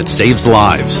research that saves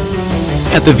lives.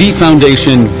 At the V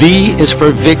Foundation, V is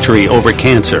for victory over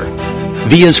cancer.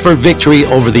 V is for victory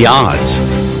over the odds.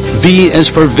 V is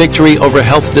for victory over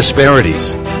health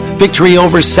disparities, victory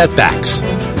over setbacks,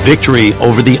 victory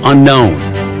over the unknown.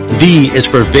 V is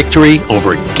for victory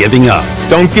over giving up.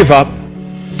 Don't give up.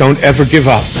 Don't ever give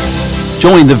up.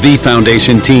 Join the V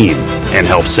Foundation team and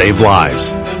help save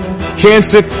lives.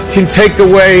 Cancer can take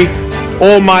away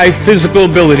all my physical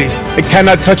abilities. It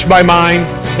cannot touch my mind,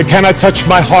 it cannot touch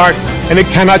my heart, and it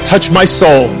cannot touch my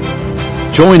soul.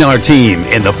 Join our team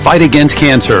in the fight against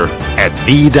cancer at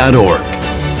V.org.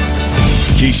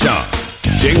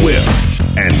 Keyshawn, DJ Will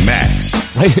and Max.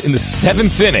 Right in the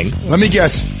 7th inning. Let me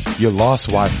guess. You lost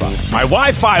Wi-Fi. My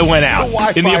Wi-Fi went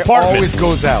out in the apartment. Always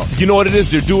goes out. You know what it is?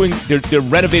 They're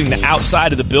renovating the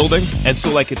outside of the building, and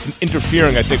so like it's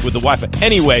interfering, I think, with the Wi-Fi.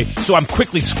 Anyway, so I'm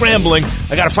quickly scrambling.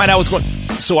 I got to find out what's going.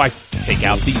 So I take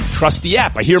out the trusty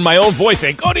app. I hear my own voice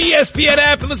saying, "Go to ESPN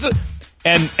app and listen."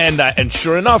 And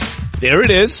sure enough, there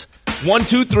it is. 1,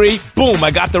 2, 3, boom! I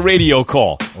got the radio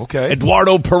call. Okay.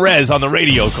 Eduardo Perez on the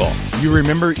radio call. You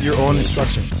remember your own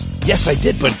instructions? Yes, I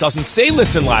did, but it doesn't say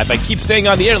listen live. I keep saying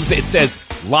on the air, it says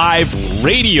live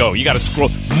radio. You got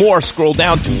to scroll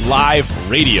down to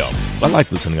live radio. I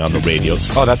like listening on the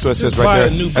radios. Oh, that's what it says right buy there.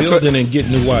 A new building and get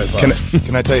new Wi-Fi.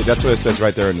 Can I tell you? That's what it says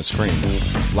right there on the screen.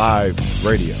 Live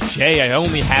radio. Jay, I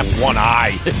only have one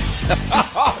eye.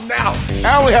 Now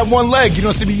I only have one leg. You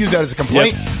don't see me use that as a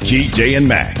complaint. Yep. GJ and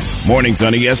Max. Mornings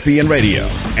on ESPN Radio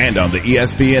and on the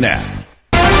ESPN app.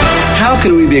 How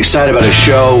can we be excited about a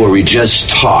show where we just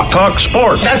talk? Talk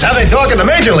sports. That's how they talk in the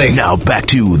Major League. Now back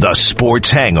to the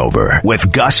Sports Hangover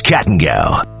with Gus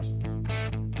Kattengell.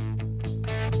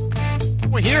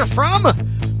 We hear from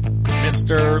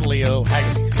Mr. Leo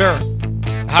Haggerty. Sir,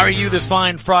 how are you this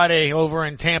fine Friday over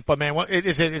in Tampa, man? What,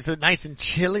 is it nice and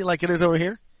chilly like it is over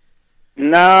here?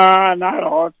 Nah, not at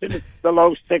all. It's in the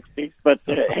low 60s. But,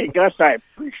 hey, Gus, I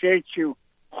appreciate you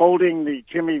holding the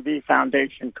Jimmy V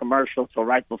Foundation commercial till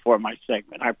right before my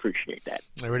segment. I appreciate that.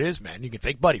 There it is, man. You can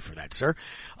thank Buddy for that, sir.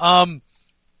 We're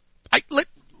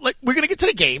going to get to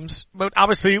the games, but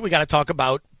obviously we got to talk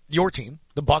about your team,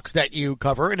 the Bucks that you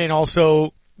cover, and then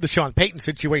also the Sean Payton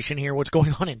situation here, what's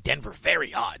going on in Denver.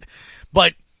 Very odd.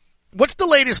 But what's the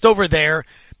latest over there?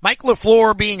 Mike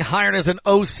LaFleur being hired as an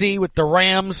OC with the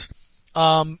Rams.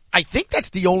 I think that's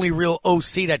the only real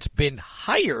OC that's been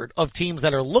hired of teams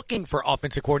that are looking for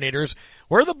offensive coordinators.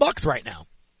 Where are the Bucks right now?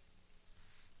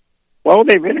 Well,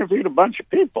 they've interviewed a bunch of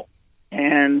people,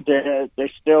 and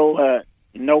there's still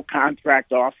no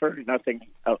contract offer, nothing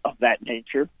of that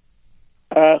nature.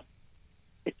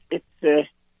 It's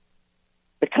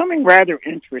becoming rather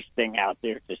interesting out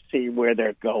there to see where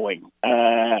they're going.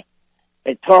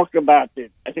 They talk about I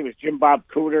think it was Jim Bob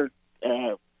Cooter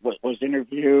was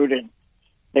interviewed, and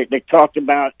they talked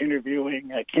about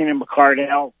interviewing Keenan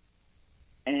McCardell,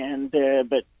 and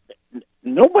but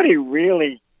nobody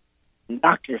really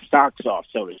knocked your socks off,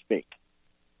 so to speak.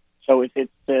 So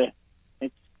it's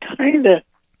kind of,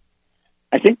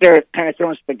 I think they're kind of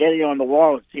throwing spaghetti on the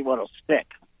wall and see what'll stick.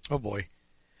 Oh boy.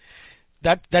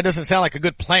 That doesn't sound like a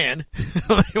good plan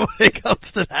when it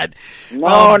comes to that.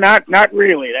 No, not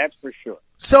really. That's for sure.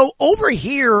 So over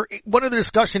here, one of the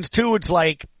discussions too, it's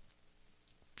like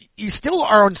you still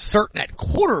are uncertain at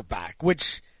quarterback,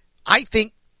 which I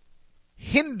think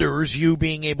hinders you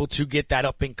being able to get that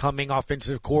up and coming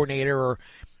offensive coordinator or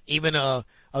even a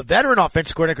veteran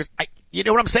offensive coordinator. Cause you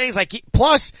know what I'm saying? It's like,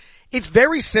 plus it's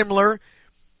very similar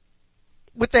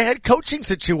with the head coaching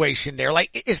situation there.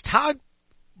 Like, is Todd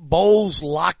Bowles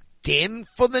locked in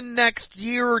for the next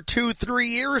year or 2, 3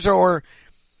 years, or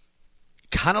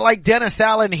kind of like Dennis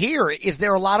Allen here? Is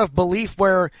there a lot of belief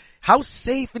where how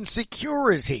safe and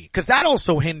secure is he? Because that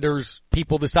also hinders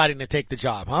people deciding to take the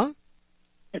job, huh?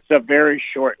 It's a very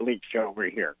short leash over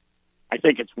here. I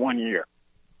think it's 1 year.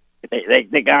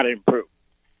 They got to improve.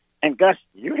 And Gus,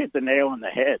 you hit the nail on the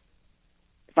head.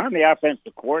 If I'm the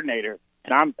offensive coordinator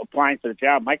and I'm applying for the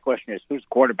job, my question is, who's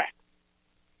quarterback?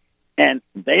 And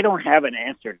they don't have an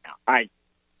answer now.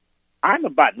 I'm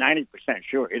about 90%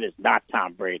 sure it is not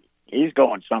Tom Brady. He's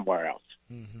going somewhere else.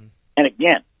 Mm-hmm. And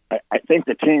again, I think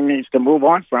the team needs to move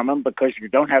on from him because you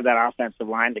don't have that offensive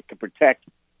line that can protect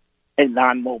a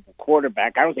non-mobile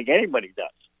quarterback. I don't think anybody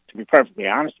does, to be perfectly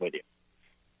honest with you.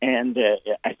 And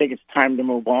I think it's time to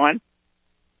move on.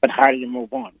 But how do you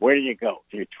move on? Where do you go?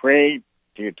 Do you trade?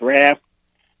 Do you draft?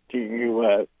 Do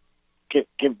you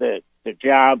give the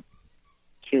job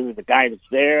to the guy that's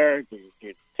there? Do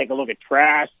you take a look at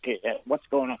Trask? What's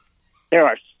going on? There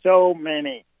are so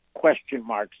many question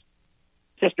marks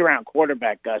just around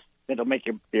quarterback, Gus, that'll make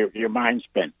your mind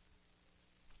spin.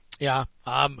 Yeah.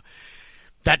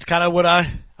 That's kind of what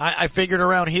I figured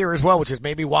around here as well, which is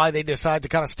maybe why they decide to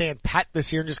kind of stand pat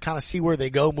this year and just kind of see where they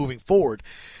go moving forward.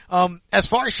 As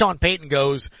far as Sean Payton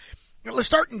goes, let's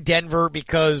start in Denver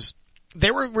because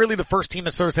they were really the first team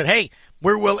that sort of said, hey,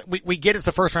 we get it's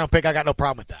the first round pick. I got no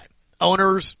problem with that.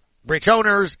 Owners, rich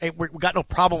owners, hey, we got no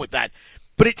problem with that.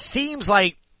 But it seems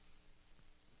like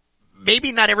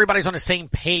maybe not everybody's on the same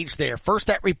page there. First,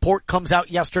 that report comes out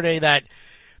yesterday that,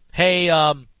 hey,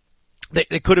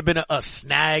 there could have been a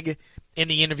snag in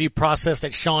the interview process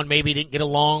that Sean maybe didn't get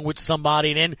along with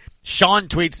somebody. And then Sean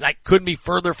tweets, that couldn't be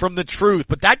further from the truth.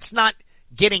 But that's not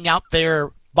getting out there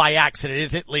by accident,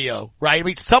 is it, Leo? Right? I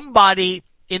mean, somebody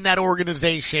in that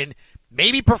organization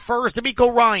maybe prefers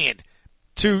DeMeco Ryan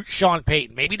to Sean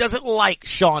Payton. Maybe doesn't like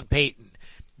Sean Payton.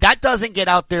 That doesn't get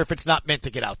out there if it's not meant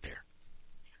to get out there.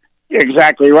 You're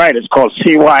exactly right. It's called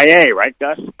CYA, right,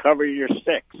 Gus? Cover your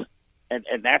six.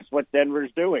 And that's what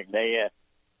Denver's doing.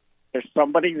 There's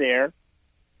somebody there.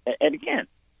 And again,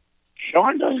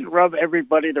 Sean doesn't rub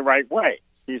everybody the right way.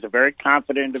 He's a very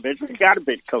confident individual. He's got to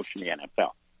be a coach in the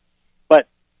NFL. But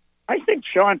I think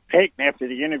Sean Payton, after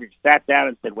the interview, sat down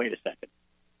and said, wait a second.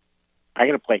 I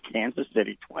got to play Kansas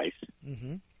City twice.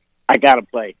 Mm-hmm. I got to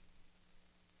play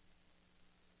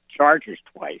Chargers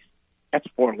twice. That's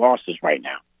 4 losses right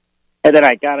now. And then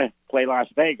I got to play Las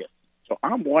Vegas. So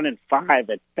I'm 1-5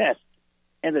 at best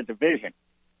in the division.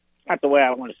 It's not the way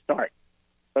I want to start.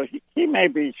 So he may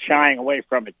be shying away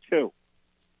from it too.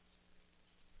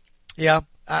 Yeah,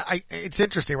 it's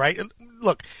interesting, right?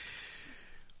 Look,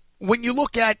 when you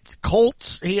look at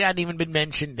Colts, he hadn't even been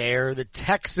mentioned there. The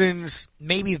Texans,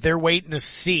 maybe they're waiting to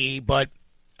see, but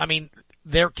I mean,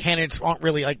 their candidates aren't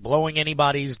really like blowing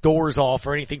anybody's doors off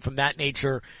or anything from that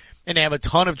nature, and they have a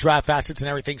ton of draft assets and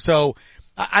everything. So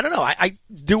I don't know.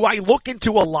 Do I look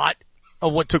into a lot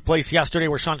of what took place yesterday,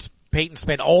 where Sean Payton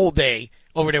spent all day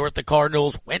over there with the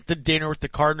Cardinals, went to dinner with the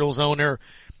Cardinals owner?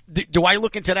 Do I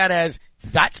look into that as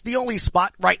that's the only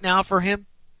spot right now for him?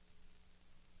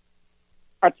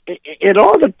 It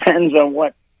all depends on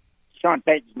what Sean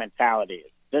Payton's mentality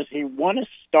is. Does he want to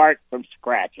start from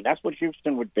scratch? And that's what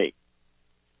Houston would be,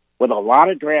 with a lot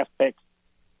of draft picks,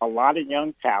 a lot of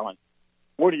young talent.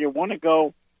 Or do you want to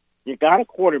go, you got a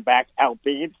quarterback,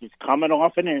 albeit he's coming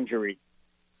off an injury,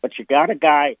 but you got a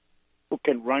guy who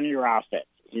can run your offense.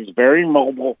 He's very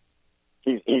mobile.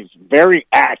 He's very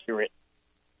accurate.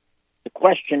 The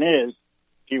question is,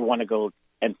 do you want to go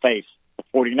and face the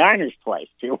 49ers twice?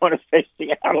 Do you want to face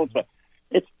Seattle twice?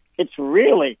 It's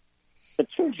really the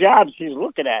two jobs he's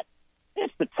looking at.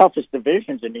 It's the toughest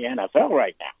divisions in the NFL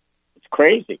right now. It's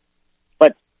crazy.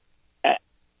 But the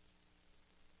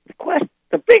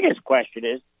biggest question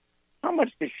is, how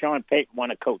much does Sean Payton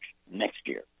want to coach next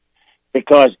year?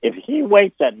 Because if he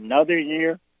waits another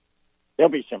year,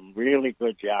 there'll be some really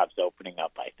good jobs opening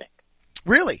up, I think.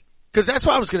 Really? Because that's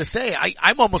what I was going to say.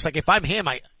 I'm almost like, if I'm him,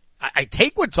 I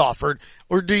take what's offered,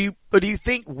 or do you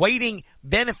think waiting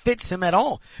benefits him at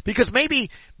all? Because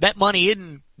maybe that money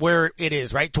isn't where it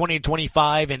is, right? 20 to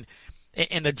 25 and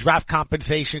the draft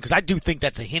compensation, because I do think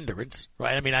that's a hindrance,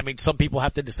 right? I mean, some people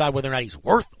have to decide whether or not he's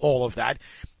worth all of that.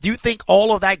 Do you think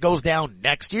all of that goes down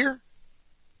next year?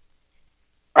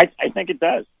 I think it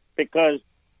does, because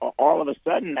all of a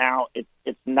sudden now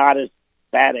it's not as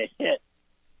bad a hit.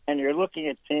 And you're looking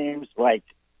at teams like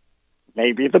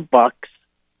maybe the Bucks.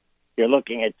 You're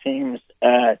looking at teams,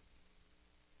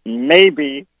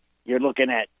 maybe you're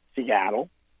looking at Seattle.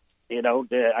 You know,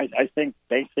 I think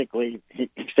basically he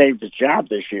saved his job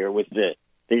this year with the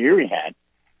year he had.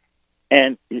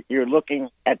 And you're looking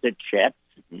at the Jets,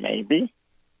 maybe.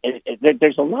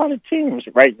 There's a lot of teams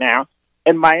right now,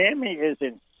 and Miami is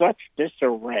in such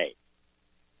disarray.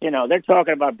 You know, they're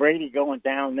talking about Brady going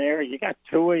down there. You got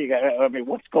Tua.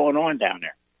 What's going on down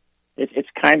there? It's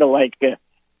kind of like the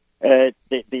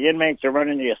inmates are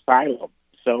running the asylum.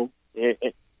 So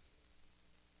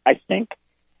I think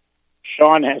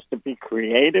Sean has to be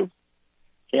creative.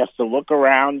 He has to look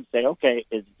around and say, okay,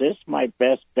 is this my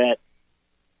best bet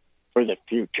for the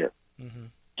future? Mm-hmm.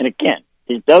 And again,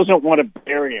 he doesn't want to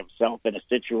bury himself in a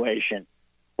situation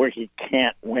where he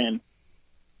can't win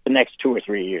the next 2 or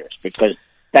 3 years, because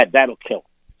that'll kill.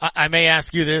 I may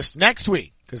ask you this next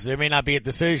week, because there may not be a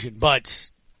decision,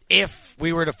 but if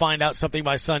we were to find out something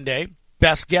by Sunday,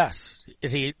 best guess,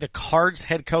 is he the Cards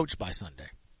head coach by Sunday?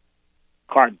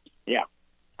 Cards, yeah.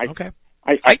 Okay.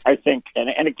 I think,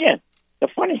 and again, the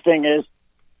funny thing is,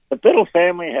 the Biddle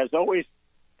family has always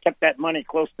kept that money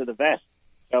close to the vest.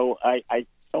 So I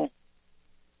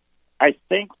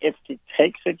think if he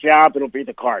takes a job, it'll be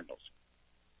the Cardinals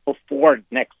before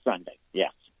next Sunday.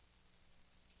 Yes.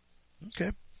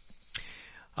 Okay.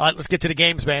 All right, let's get to the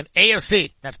games, man.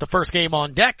 AFC, that's the first game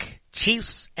on deck.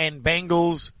 Chiefs and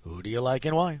Bengals. Who do you like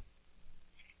and why?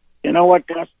 You know what,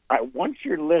 Gus? I want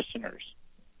your listeners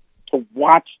to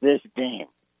watch this game.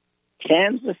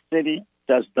 Kansas City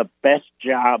does the best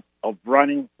job of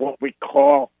running what we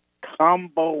call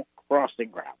combo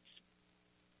crossing routes.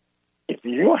 If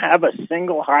you have a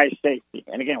single high safety,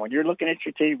 and again, when you're looking at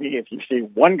your TV, if you see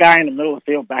one guy in the middle of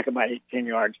the field back about 18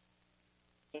 yards,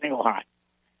 single high,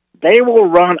 they will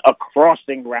run a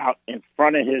crossing route in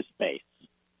front of his face.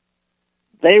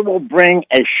 They will bring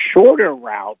a shorter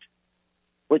route,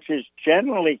 which is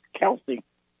generally Kelsey,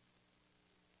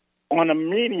 on a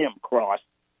medium cross,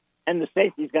 and the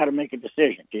safety's got to make a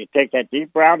decision. Do you take that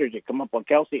deep route or do you come up on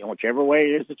Kelsey? And whichever way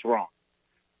it is, it's wrong.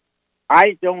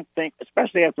 I don't think,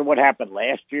 especially after what happened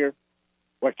last year,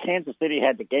 where Kansas City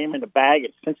had the game in the bag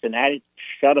and Cincinnati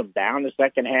shut them down the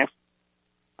second half,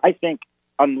 I think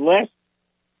unless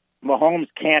Mahomes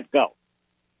can't go,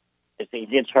 if he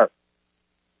gets hurt,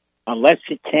 unless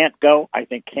he can't go, I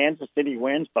think Kansas City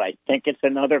wins, but I think it's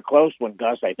another close one,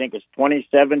 Gus. I think it's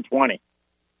 27-20.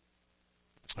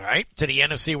 All right, to the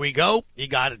NFC we go. You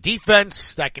got a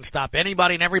defense that can stop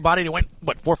anybody and everybody. They went,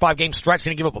 4 or 5 game stretch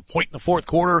and give up a point in the fourth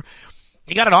quarter.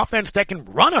 You got an offense that can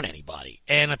run on anybody.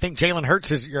 And I think Jalen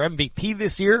Hurts is your MVP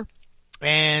this year.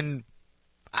 And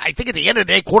I think at the end of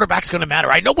the day, quarterback's going to matter.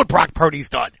 I know what Brock Purdy's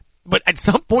done, but at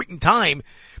some point in time,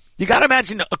 you got to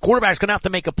imagine a quarterback's going to have to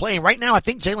make a play. And right now, I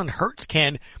think Jalen Hurts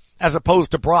can, as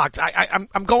opposed to Brock.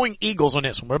 I'm going Eagles on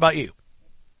this one. What about you?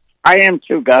 I am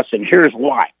too, Gus, and here's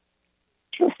why.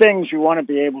 2 things you want to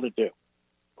be able to do.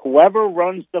 Whoever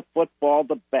runs the football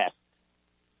the best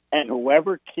and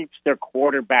whoever keeps their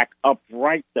quarterback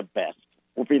upright the best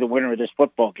will be the winner of this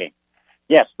football game.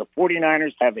 Yes, the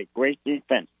 49ers have a great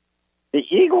defense. The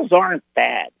Eagles aren't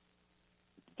bad.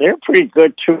 They're pretty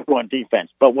good, too, on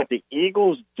defense. But what the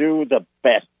Eagles do the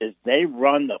best is they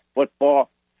run the football,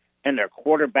 and their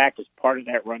quarterback is part of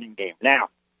that running game. Now,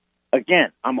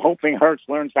 again, I'm hoping Hurts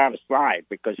learns how to slide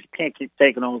because he can't keep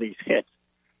taking all these hits.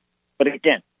 But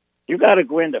again, you got to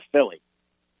go into Philly,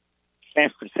 San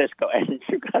Francisco, and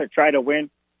you got to try to win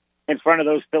in front of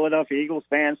those Philadelphia Eagles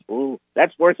fans. Ooh,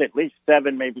 that's worth at least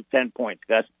 7, maybe 10 points,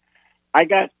 Gus. I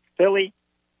got Philly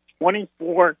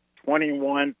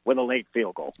 24-21 with a late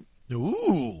field goal.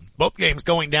 Ooh, both games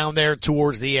going down there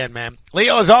towards the end, man.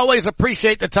 Leo, as always,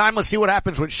 appreciate the time. Let's see what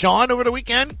happens with Sean over the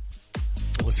weekend.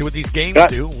 We'll see what these games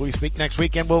do. When we speak next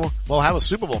weekend, we'll have a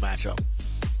Super Bowl matchup.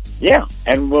 Yeah,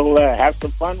 and we'll have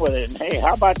some fun with it. And, hey,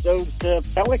 how about those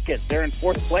Pelicans? They're in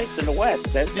 4th place in the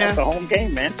West. That's a home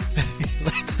game, man.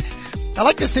 I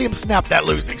like to see him snap that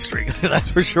losing streak, that's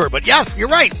for sure. But, yes, you're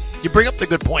right. You bring up the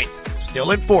good point.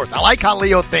 Still in 4th. I like how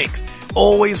Leo thinks.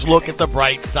 Always look at the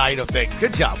bright side of things.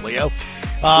 Good job, Leo.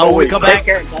 When we come back,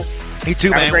 you too,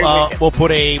 man. We'll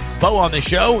put a bow on the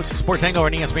show. It's the Sports Hangover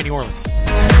on ESPN New Orleans.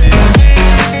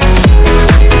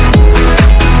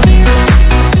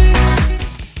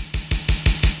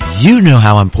 You know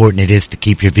how important it is to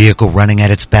keep your vehicle running at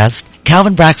its best.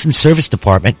 Calvin Braxton Service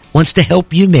Department wants to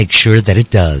help you make sure that it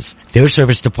does. Their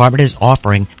service department is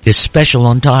offering this special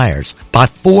on tires. Buy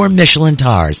 4 Michelin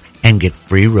tires and get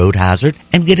free road hazard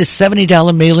and get a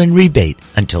 $70 mail-in rebate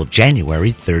until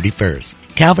January 31st.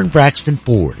 Calvin Braxton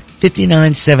Ford,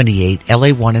 5978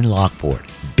 LA1 in Lockport.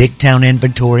 Big town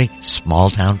inventory,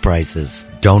 small town prices.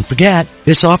 Don't forget,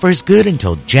 this offer is good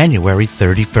until January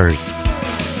 31st.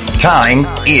 Time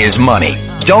is money.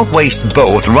 Don't waste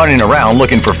both running around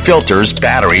looking for filters,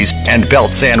 batteries, and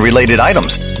belt sand related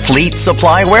items. Fleet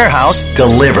Supply Warehouse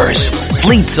delivers.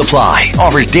 Fleet Supply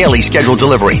offers daily scheduled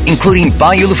delivery, including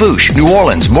Bayou Lafourche, New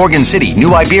Orleans, Morgan City,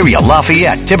 New Iberia,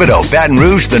 Lafayette, Thibodeau, Baton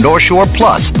Rouge, the North Shore,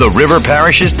 plus the river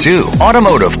parishes too.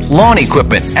 Automotive, lawn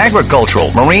equipment,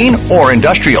 agricultural, marine, or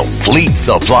industrial. Fleet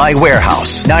Supply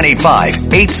Warehouse,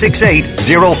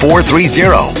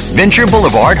 985-868-0430. Venture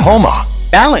Boulevard, Houma.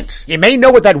 Balance. You may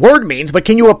know what that word means, but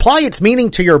can you apply its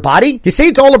meaning to your body? You see,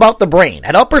 it's all about the brain.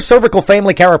 At Upper Cervical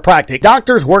Family Chiropractic,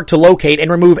 doctors work to locate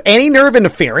and remove any nerve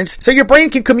interference so your brain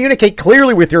can communicate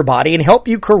clearly with your body and help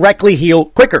you correctly heal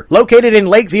quicker. Located in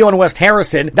Lakeview and West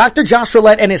Harrison, Dr. Josh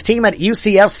Roulette and his team at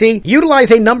UCFC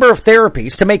utilize a number of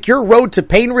therapies to make your road to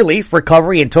pain relief,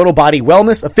 recovery, and total body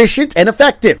wellness efficient and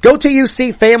effective. Go to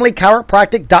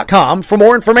UCFamilyChiropractic.com for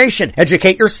more information.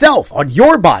 Educate yourself on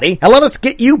your body and let us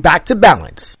get you back to balance.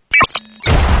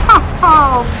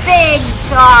 Oh, big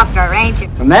talker, ain't you?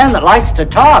 A man that likes to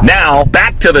talk. Now,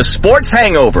 back to the Sports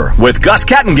Hangover with Gus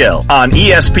Kattengill on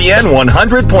ESPN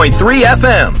 100.3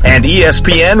 FM and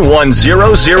ESPN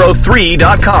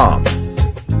 1003.com.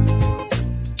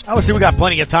 Obviously, we got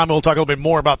plenty of time. We'll talk a little bit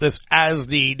more about this as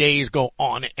the days go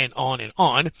on and on and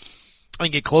on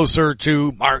and get closer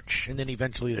to March and then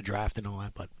eventually the draft and all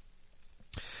that, but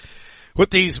with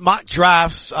these mock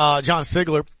drafts, John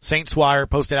Sigler, Saints Wire,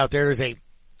 posted out there. There's a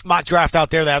mock draft out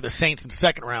there that have the Saints in the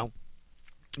second round,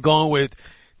 going with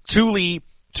Tuli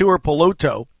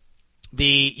Tuipulotu,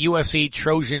 the USC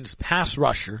Trojans pass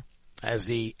rusher, as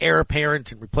the heir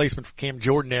apparent and replacement for Cam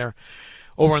Jordan there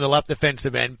over on the left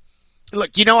defensive end.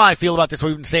 Look, you know how I feel about this.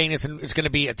 We've been saying this, and it's going to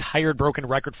be a tired, broken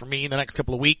record for me in the next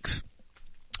couple of weeks.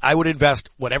 I would invest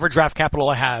whatever draft capital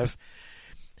I have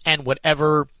and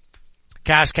whatever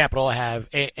cash capital I have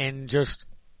and just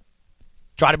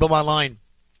try to build my line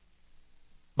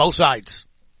Both sides.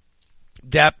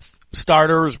 Depth,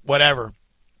 starters, whatever.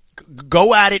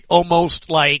 Go at it almost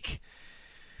like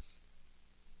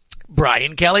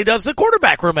Brian Kelly does the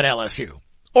quarterback room at LSU.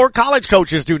 Or college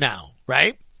coaches do now,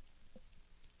 right?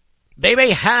 They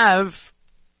may have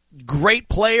great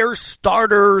players,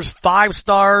 starters, 5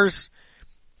 stars,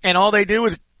 and all they do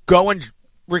is go and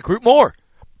recruit more.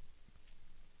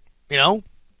 You know?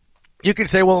 You can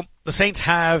say, well, the Saints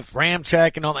have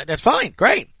Ramczyk and all that. That's fine.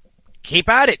 Great. Keep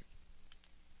at it.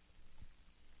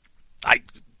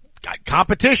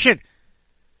 Competition.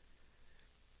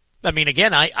 I mean,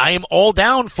 again, I am all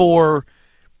down for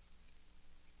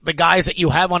the guys that you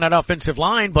have on that offensive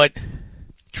line, but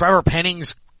Trevor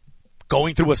Penning's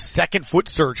going through a second foot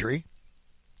surgery.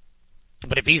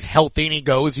 But if he's healthy and he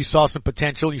goes, you saw some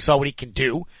potential. You saw what he can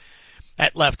do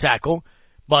at left tackle.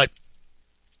 But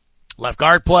left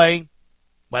guard play,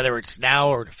 whether it's now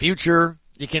or the future,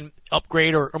 you can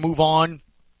upgrade or move on.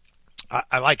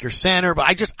 I like your center, but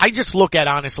I just look at,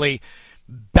 honestly,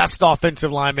 best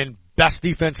offensive lineman, best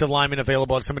defensive lineman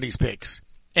available at some of these picks.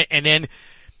 And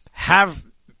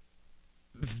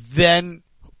then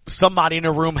somebody in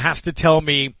a room has to tell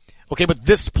me, okay, but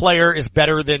this player is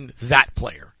better than that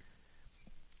player.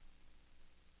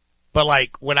 But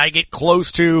like, when I get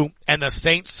close to, and the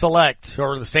Saints select,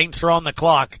 or the Saints are on the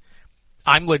clock,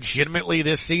 I'm legitimately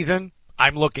this season,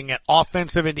 I'm looking at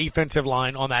offensive and defensive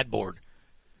line on that board.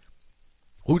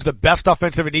 Who's the best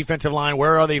offensive and defensive line?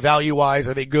 Where are they value-wise?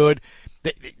 Are they good?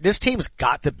 This team's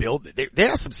got to build.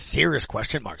 There are some serious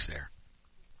question marks there.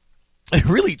 They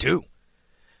really do.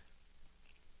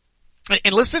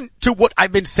 And listen to what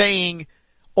I've been saying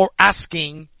or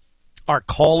asking our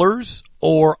callers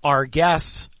or our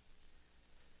guests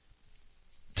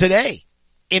today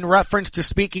in reference to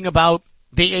speaking about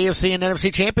the AFC and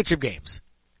NFC championship games.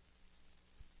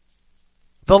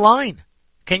 The line.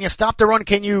 Can you stop the run?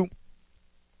 Can you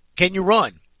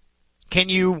run? Can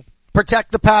you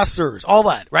protect the passers? All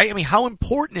that, right? I mean, how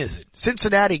important is it?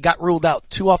 Cincinnati got ruled out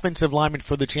 2 offensive linemen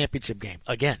for the championship game.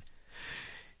 Again.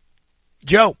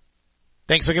 Joe,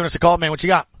 thanks for giving us a call, man. What you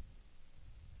got?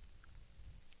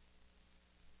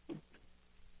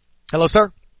 Hello,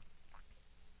 sir.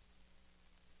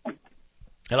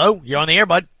 Hello? You're on the air,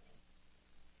 bud.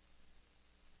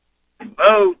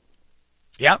 Hello?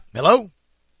 Yeah, hello?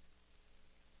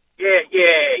 Yeah,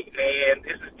 man.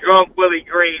 This is Drunk Willie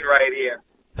Green right here.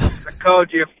 I called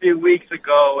you a few weeks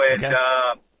ago, and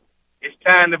it's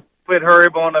time to put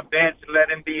Herb on the bench and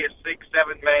let him be a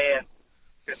 6-7 man.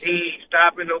 Because he ain't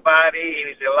stopping nobody, and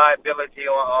he's a liability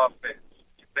on offense.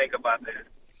 What you think about that?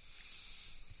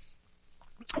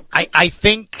 I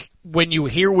think when you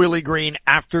hear Willie Green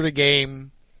after the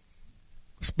game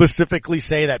specifically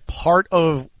say that part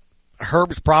of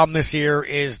Herb's problem this year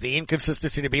is the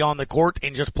inconsistency to be on the court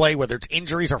and just play, whether it's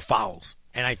injuries or fouls.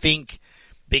 And I think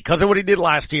because of what he did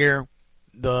last year,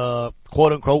 the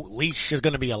quote-unquote leash is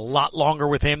going to be a lot longer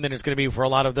with him than it's going to be for a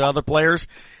lot of the other players.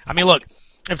 I mean, look,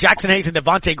 if Jackson Hayes and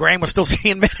Devontae Graham were still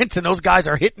seeing minutes and those guys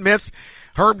are hit and miss,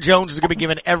 Herb Jones is going to be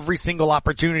given every single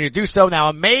opportunity to do so. Now,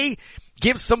 it may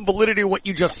give some validity to what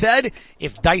you just said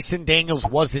if Dyson Daniels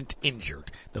wasn't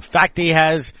injured. The fact that he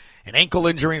has an ankle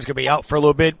injury and is going to be out for a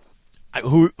little bit,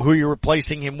 who you're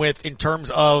replacing him with in terms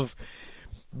of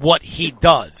what he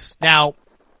does. Now,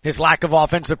 his lack of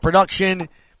offensive production,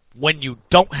 when you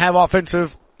don't have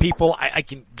offensive people, I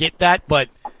can get that, but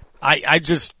I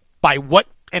just, by what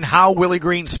and how Willie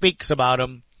Green speaks about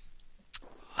him,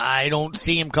 I don't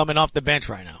see him coming off the bench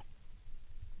right now.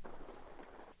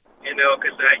 You know,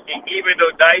 because even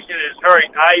though Dyson is hurt,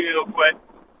 I will put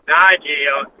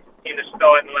Najee in the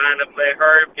starting lineup, let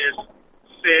Herb just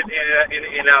sit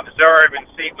and observe and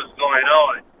see what's going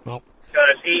on.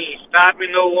 Because he ain't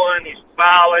stopping no one, he's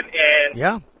fouling,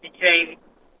 and he can't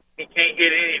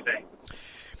hit anything.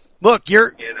 Look,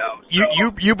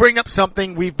 you bring up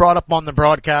something we've brought up on the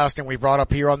broadcast and we brought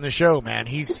up here on the show, man.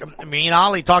 Me and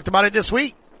Ollie talked about it this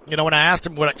week. You know, when I asked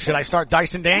him, should I start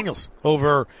Dyson Daniels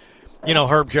over,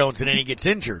 Herb Jones, and then he gets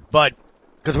injured. But,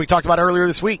 because we talked about it earlier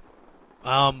this week,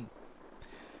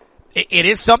 it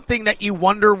is something that you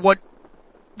wonder what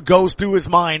goes through his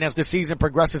mind as the season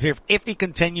progresses here. If he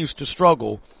continues to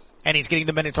struggle and he's getting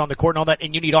the minutes on the court and all that,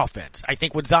 and you need offense. I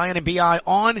think with Zion and B.I.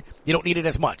 on, you don't need it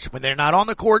as much. When they're not on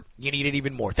the court, you need it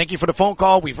even more. Thank you for the phone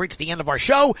call. We've reached the end of our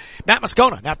show. Matt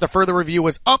Moscona, after further review,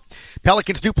 is up.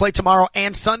 Pelicans do play tomorrow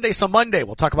and Sunday, so Monday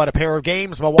we'll talk about a pair of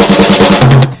games. Milwaukee.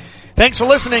 Thanks for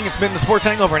listening. It's been the Sports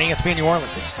Hangover on ESPN New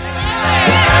Orleans.